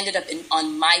because it ended up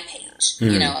on my page.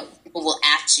 You know, people will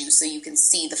at you so you can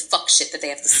see the fuck shit that they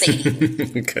have to say to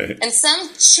you. Okay. And some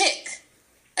chick,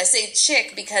 I say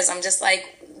chick because I'm just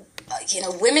like, you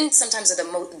know, women sometimes are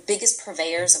the biggest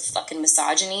purveyors of fucking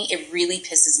misogyny. It really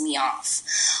pisses me off.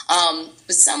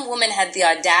 But some woman had the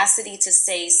audacity to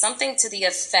say something to the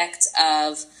effect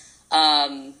of,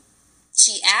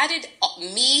 she added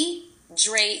me,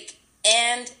 Drake,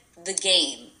 and the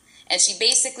game. And she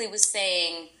basically was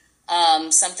saying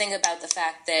something about the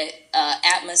fact that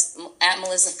at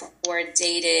Melissa Ford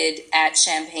dated at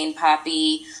Champagne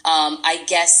Poppy. I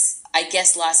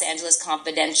guess Los Angeles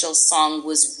Confidential song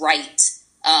was right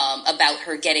about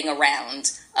her getting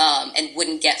around and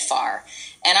wouldn't get far.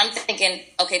 And I'm thinking,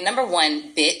 okay, number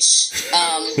one, bitch,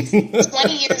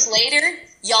 20 years later,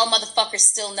 y'all motherfuckers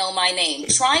still know my name.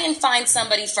 Try and find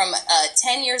somebody from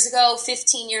 10 years ago,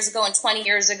 15 years ago, and 20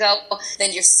 years ago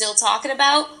that you're still talking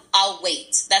about. I'll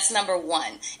wait. That's number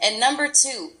one. And number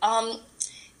two,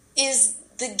 is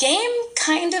the game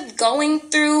kind of going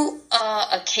through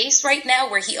a case right now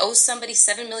where he owes somebody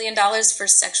 $7 million for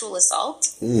sexual assault.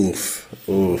 Oof.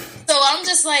 So I'm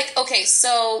just like, okay,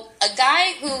 so a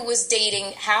guy who was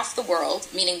dating half the world,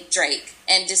 meaning Drake,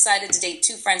 and decided to date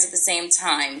two friends at the same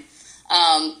time,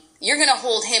 you're going to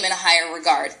hold him in a higher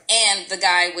regard. And the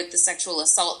guy with the sexual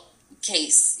assault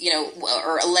case,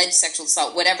 or alleged sexual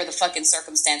assault, whatever the fucking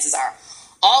circumstances are,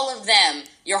 all of them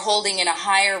you're holding in a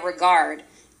higher regard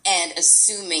and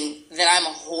assuming that I'm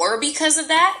a whore because of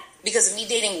that, because of me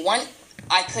dating one.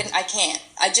 I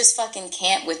just fucking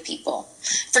can't with people.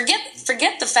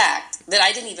 Forget the fact that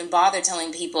I didn't even bother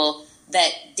telling people that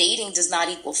dating does not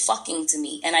equal fucking to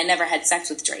me, and I never had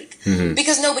sex with Drake. Mm-hmm.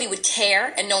 Because nobody would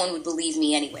care and no one would believe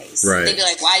me anyways. Right. They'd be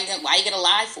like, why are you gonna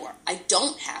lie for? I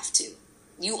don't have to.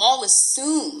 You all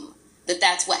assume that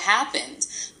that's what happened.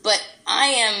 But I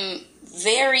am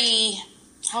very,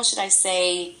 how should I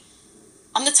say,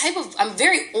 I'm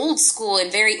very old school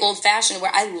and very old fashioned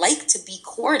where I like to be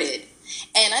courted.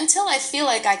 And until I feel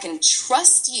like I can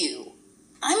trust you,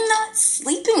 I'm not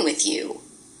sleeping with you.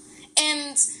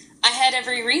 And I had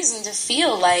every reason to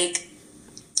feel like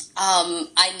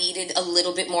I needed a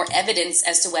little bit more evidence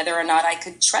as to whether or not I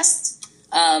could trust,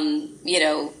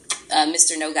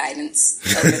 Mr. No Guidance.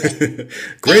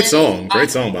 Great song, by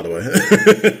the way.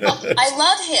 I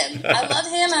love him.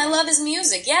 I love his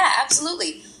music. Yeah,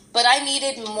 absolutely. But I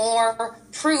needed more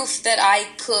proof that I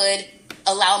could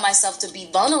allow myself to be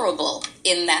vulnerable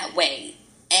in that way.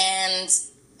 And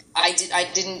I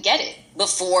didn't get it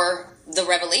before the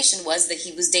revelation was that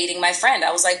he was dating my friend.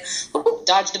 I was like,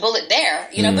 dodged a bullet there,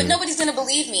 but nobody's going to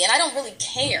believe me. And I don't really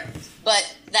care.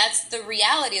 But that's the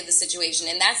reality of the situation.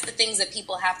 And that's the things that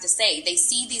people have to say. They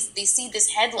see this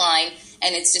headline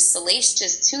and it's just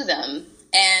salacious to them.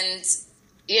 And,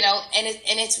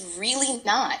 and it's really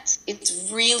not.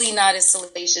 It's really not as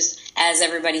salacious as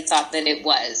everybody thought that it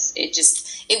was. It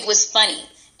was funny.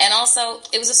 And also,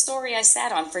 it was a story I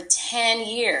sat on for 10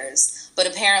 years. But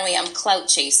apparently I'm clout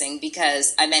chasing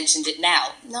because I mentioned it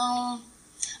now. No,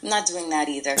 I'm not doing that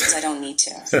either because I don't need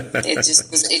to. It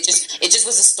just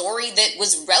was a story that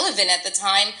was relevant at the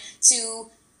time to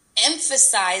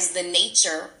emphasize the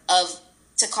nature of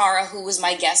Takara, who was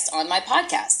my guest on my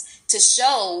podcast, to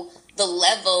show the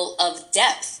level of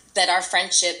depth that our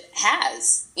friendship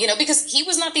has, because he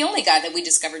was not the only guy that we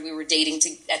discovered we were dating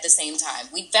at the same time.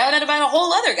 We found out about a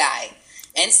whole other guy,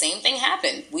 and same thing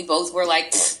happened. We both were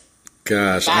like,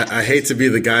 gosh, I hate to be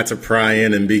the guy to pry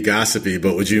in and be gossipy,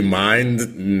 but would you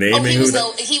mind naming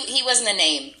who? He wasn't a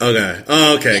name. Okay.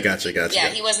 Oh, okay. Yeah. Gotcha. Yeah,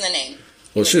 he wasn't a name.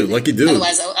 Well, shoot, lucky dude.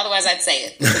 Otherwise I'd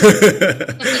say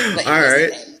it. All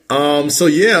right. So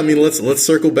yeah, I mean, let's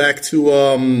circle back to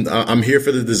I'm Here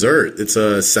for the Dessert. It's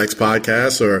a sex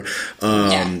podcast or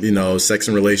sex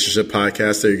and relationship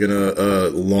podcast that you're gonna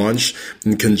launch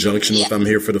in conjunction with I'm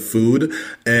Here for the Food.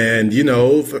 And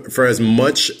for as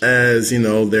much as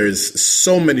there's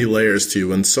so many layers to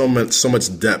you and so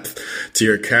much depth to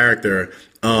your character.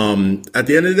 At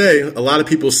the end of the day, a lot of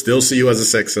people still see you as a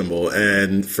sex symbol,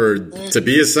 and to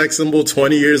be a sex symbol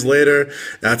 20 years later,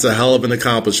 that's a hell of an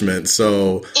accomplishment.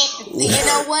 So, you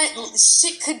know what?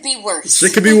 Shit could be worse.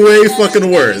 Shit could be way fucking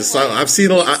worse. I've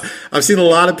seen a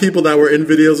lot of people that were in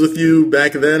videos with you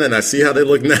back then, and I see how they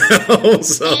look now.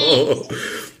 So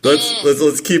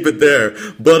let's keep it there.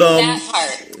 But that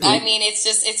part. I mean, it's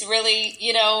really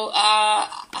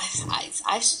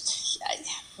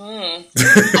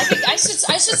I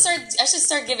should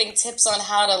start giving tips on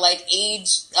how to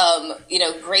age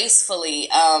gracefully.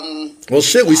 Well,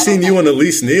 shit, we've seen you and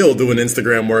Elise Neal doing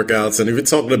Instagram workouts, and if you're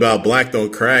talking about black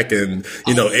don't crack and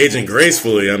aging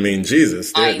gracefully, I mean,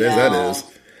 Jesus, there that is.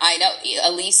 I know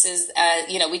Elise is.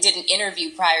 We did an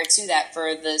interview prior to that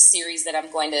for the series that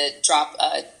I'm going to drop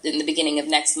in the beginning of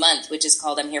next month, which is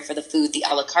called "I'm Here for the Food," the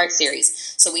a la carte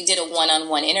series. So we did a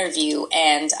one-on-one interview,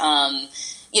 and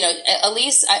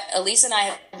Elise and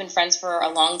I have been friends for a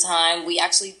long time. We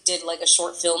actually did a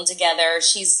short film together.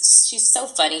 She's so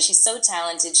funny. She's so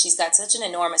talented. She's got such an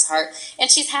enormous heart, and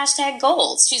she's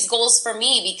 #goals. She's goals for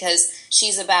me because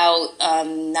she's about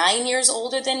 9 years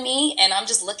older than me, and I'm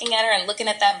just looking at her and looking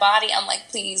at that body. I'm like,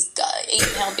 please, God,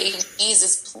 8-pound baby,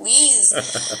 Jesus, please.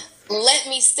 Let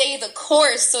me stay the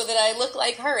course so that I look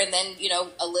like her. And then,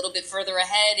 a little bit further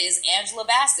ahead is Angela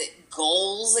Bassett.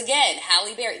 Goals again.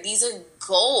 Halle Berry. These are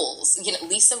goals.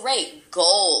 Lisa Ray.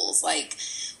 Goals.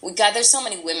 There's so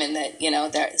many women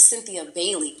that, Cynthia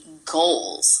Bailey.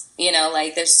 Goals.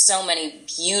 There's so many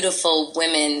beautiful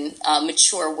women,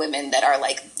 mature women that are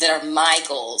my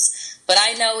goals. But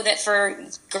I know that for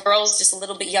girls just a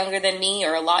little bit younger than me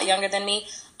or a lot younger than me,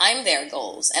 I'm their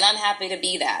goals, and I'm happy to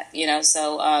be that, you know.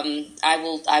 So I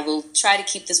will try to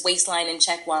keep this waistline in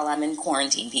check while I'm in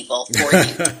quarantine, people. For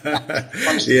you.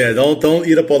 Yeah, don't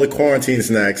eat up all the quarantine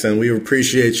snacks, and we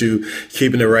appreciate you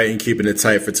keeping it right and keeping it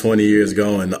tight for 20 years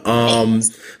going.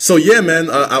 So yeah,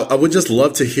 man, I would just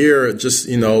love to hear just,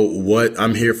 you know, what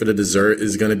I'm Here for the Dessert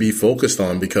is going to be focused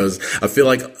on, because I feel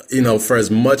like, you know, for as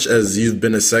much as you've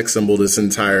been a sex symbol this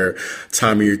entire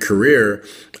time of your career,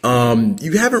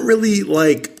 you haven't really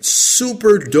like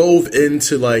super dove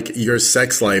into like your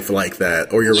sex life like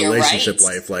that, or your relationship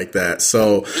life like that.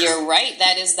 So you're right.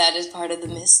 That is part of the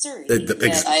mystery.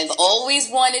 I've always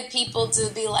wanted people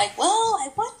to be like, well, I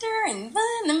wonder, and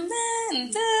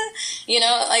you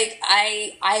know, like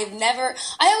I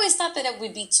always thought that it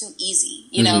would be too easy,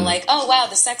 you know, like, oh wow,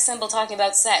 the sex symbol talking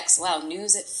about sex. Wow,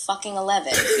 news at fucking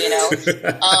 11, you know.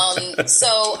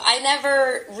 So I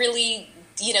never really,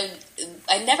 you know,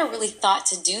 I never really thought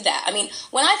to do that. I mean,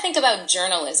 when I think about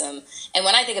journalism and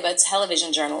when I think about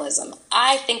television journalism,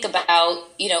 I think about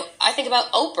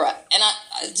Oprah.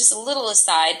 And just a little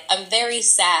aside, I'm very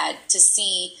sad to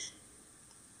see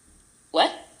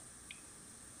what?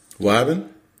 What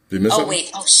happened? Did you miss something?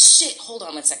 Wait. Oh shit. Hold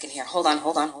on 1 second here. Hold on.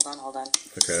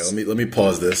 Okay, let me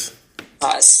pause this.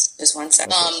 Pause. Just 1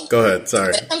 second. Go ahead.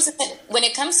 Sorry. When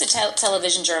it comes to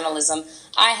television journalism,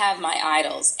 I have my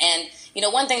idols, and you know,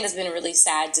 one thing that's been really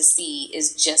sad to see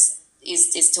is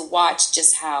to watch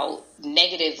just how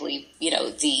negatively, you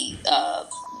know, the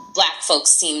black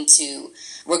folks seem to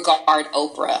regard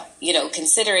Oprah, you know,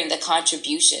 considering the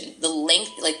contribution, the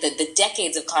length, like the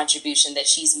decades of contribution that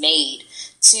she's made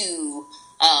to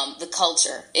the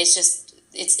culture. It's just,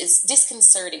 it's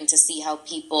disconcerting to see how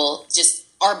people just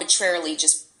arbitrarily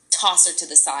just toss her to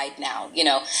the side now, you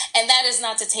know. And that is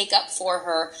not to take up for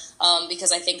her,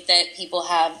 because I think that people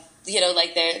have, you know,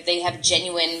 like they have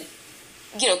genuine,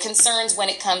 you know, concerns when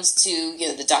it comes to, you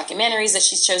know, the documentaries that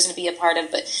she's chosen to be a part of.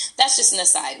 But that's just an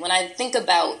aside. When I think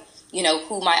about, you know,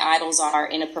 who my idols are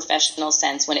in a professional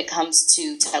sense when it comes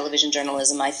to television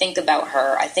journalism, I think about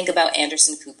her. I think about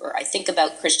Anderson Cooper. I think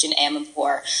about Christian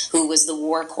Amanpour, who was the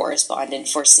war correspondent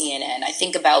for CNN. I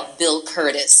think about Bill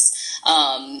Curtis,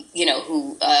 you know,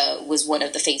 who was one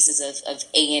of the faces of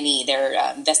A&E,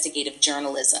 their investigative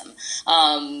journalism.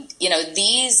 You know,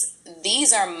 these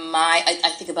are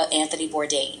I think about Anthony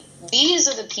Bourdain. These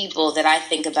are the people that I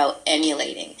think about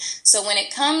emulating. So when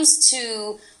it comes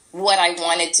to what I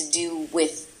wanted to do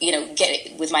with, you know,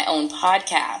 with my own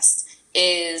podcast,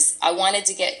 is I wanted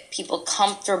to get people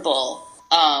comfortable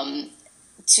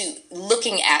to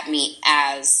looking at me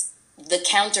as the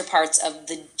counterparts of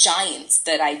the giants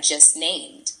that I just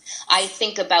named. I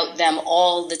think about them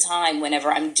all the time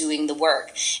whenever I'm doing the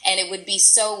work. And it would be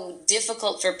so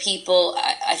difficult for people,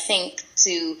 I think,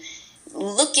 to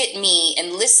look at me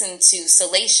and listen to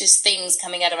salacious things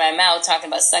coming out of my mouth, talking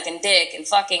about sucking dick and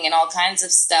fucking and all kinds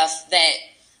of stuff, that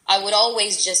I would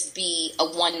always just be a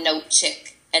one-note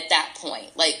chick at that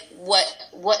point. Like,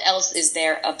 what else is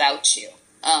there about you,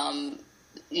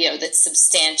 you know, that's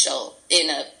substantial in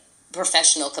a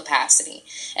professional capacity?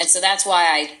 And so that's why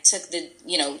I took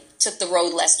the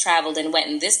road less traveled and went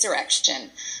in this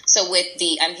direction. So with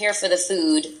the I'm Here for the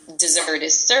Food, Dessert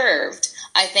is Served,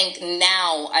 I think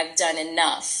now I've done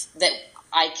enough that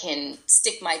I can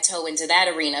stick my toe into that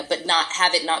arena, but not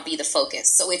have it not be the focus.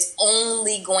 So it's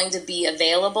only going to be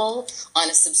available on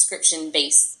a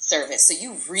subscription-based service. So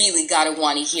you really got to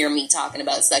want to hear me talking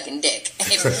about sucking dick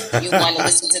if you want to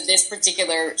listen to this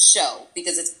particular show,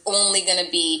 because it's only going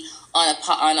to be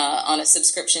on a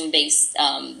subscription-based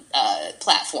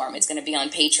platform. It's going to be on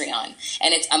Patreon,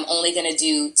 and I'm only going to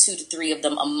do 2 to 3 of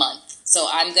them a month. So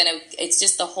it's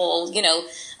just the whole,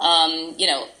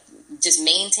 just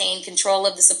maintain control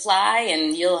of the supply,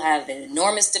 and you'll have an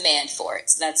enormous demand for it.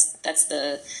 So that's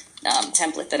the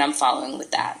template that I'm following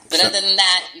with that. But other than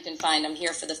that, you can find I'm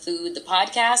Here for the Food, the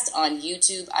podcast, on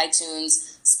YouTube,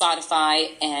 iTunes,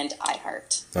 Spotify, and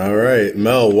iHeart. All right,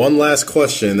 Mel, one last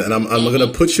question, and I'm going to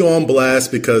put you on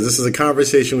blast because this is a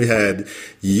conversation we had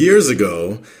years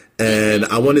ago. And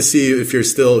I want to see if you're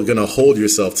still going to hold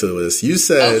yourself to this. You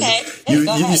said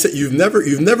you said you've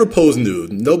never posed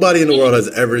nude. Nobody in the world has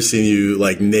ever seen you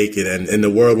like naked, and in the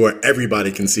world where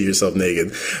everybody can see yourself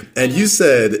naked. And you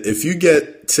said if you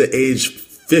get to age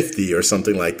 50 or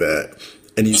something like that,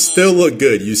 and you still look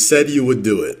good, you said you would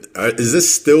do it. Is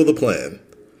this still the plan?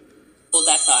 Hold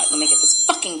that thought. Let me get this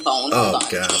fucking phone. Hold on.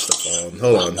 Gosh, the phone.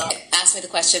 Hold on. Ask me the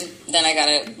question, then I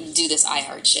gotta do this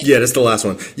iHeart shit. Yeah, that's the last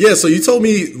one. Yeah, so you told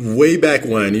me way back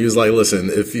when, you was like, listen,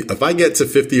 if I get to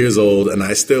 50 years old and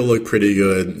I still look pretty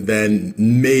good, then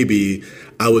maybe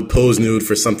I would pose nude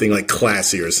for something like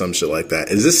classy or some shit like that.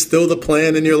 Is this still the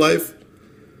plan in your life?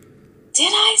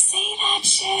 Did I say that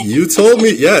shit? You told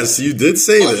me, yes, you did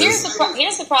say this. Here's the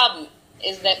problem,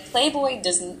 is that Playboy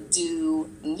doesn't do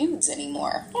nudes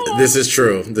anymore. This is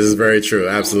true. This is very true.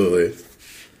 Absolutely.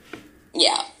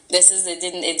 Yeah.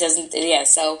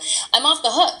 So I'm off the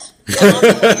hook.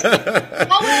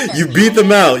 However, you beat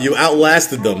them out. You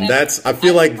outlasted them. I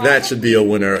feel like that should be a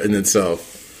winner in itself.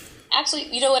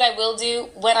 Actually, you know what I will do?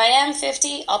 When I am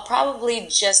 50, I'll probably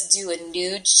just do a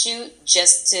nude shoot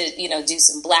just to, do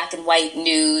some black and white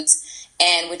nudes.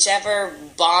 And whichever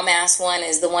bomb-ass one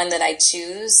is the one that I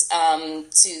choose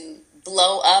to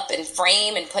blow up and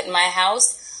frame and put in my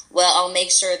house, well, I'll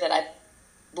make sure that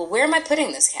Well, where am I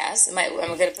putting this, Cass? Am I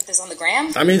going to put this on the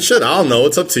gram? I mean, shit, I don't know.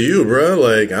 It's up to you, bro.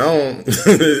 Like, I don't...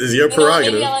 It's your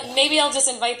prerogative. Maybe I'll just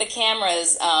invite the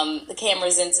cameras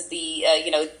into the,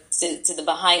 to the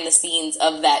behind the scenes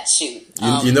of that shoot.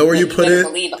 You know where you put it?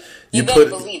 You better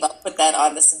believe I'll put that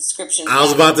on the subscription. I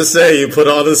was about to say, you put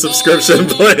on the subscription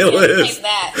playlist.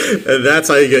 And that's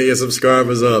how you get your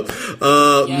subscribers up.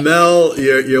 Yep. Mel,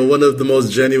 you're one of the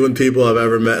most genuine people I've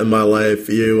ever met in my life.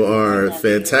 You are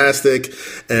fantastic.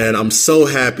 And I'm so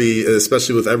happy,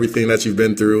 especially with everything that you've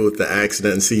been through with the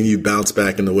accident and seeing you bounce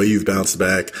back and the way you've bounced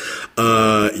back.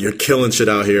 You're killing shit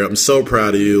out here. I'm so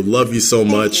proud of you. Love you so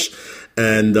much.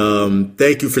 And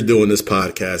thank you for doing this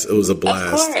podcast. It was a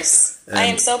blast. Of course. I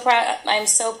am so proud. I'm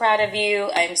so proud of you.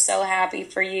 I'm so happy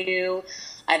for you.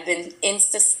 I've been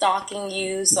Insta-stalking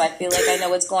you, so I feel like I know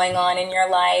what's going on in your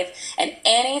life. And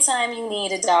anytime you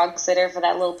need a dog sitter for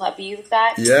that little puppy you've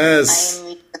got, yes, I am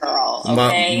your girl.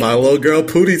 Okay? My little girl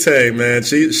Pootie Tang, man.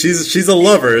 She's a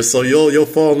lover, so you'll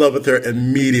fall in love with her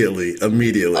immediately. Oh,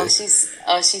 she's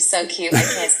so cute. I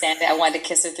can't stand it. I wanted to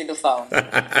kiss her through the phone.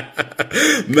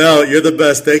 Mel, you're the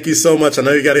best. Thank you so much. I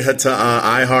know you got to head to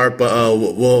iHeart, but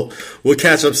we'll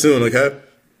catch up soon. Okay.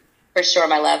 For sure,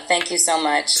 my love. Thank you so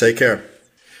much. Take care.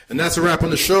 And that's a wrap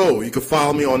on the show. You can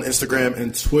follow me on Instagram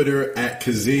and Twitter at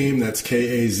Kazeem. That's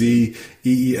Kazeem.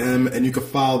 And you can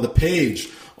follow the page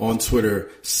on Twitter,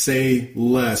 Say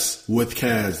Less with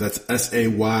Kaz. That's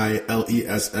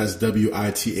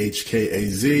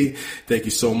SAYLESSWITHKAZ. Thank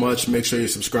you so much. Make sure you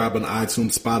subscribe on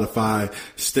iTunes, Spotify,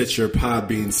 Stitcher,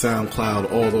 Podbean,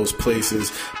 SoundCloud, all those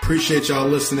places. Appreciate y'all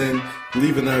listening.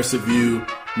 Leave a nice review,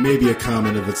 maybe a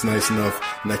comment if it's nice enough.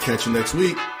 And I'll catch you next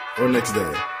week or next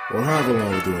day, or however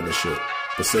long we're doing this shit.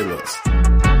 But say less.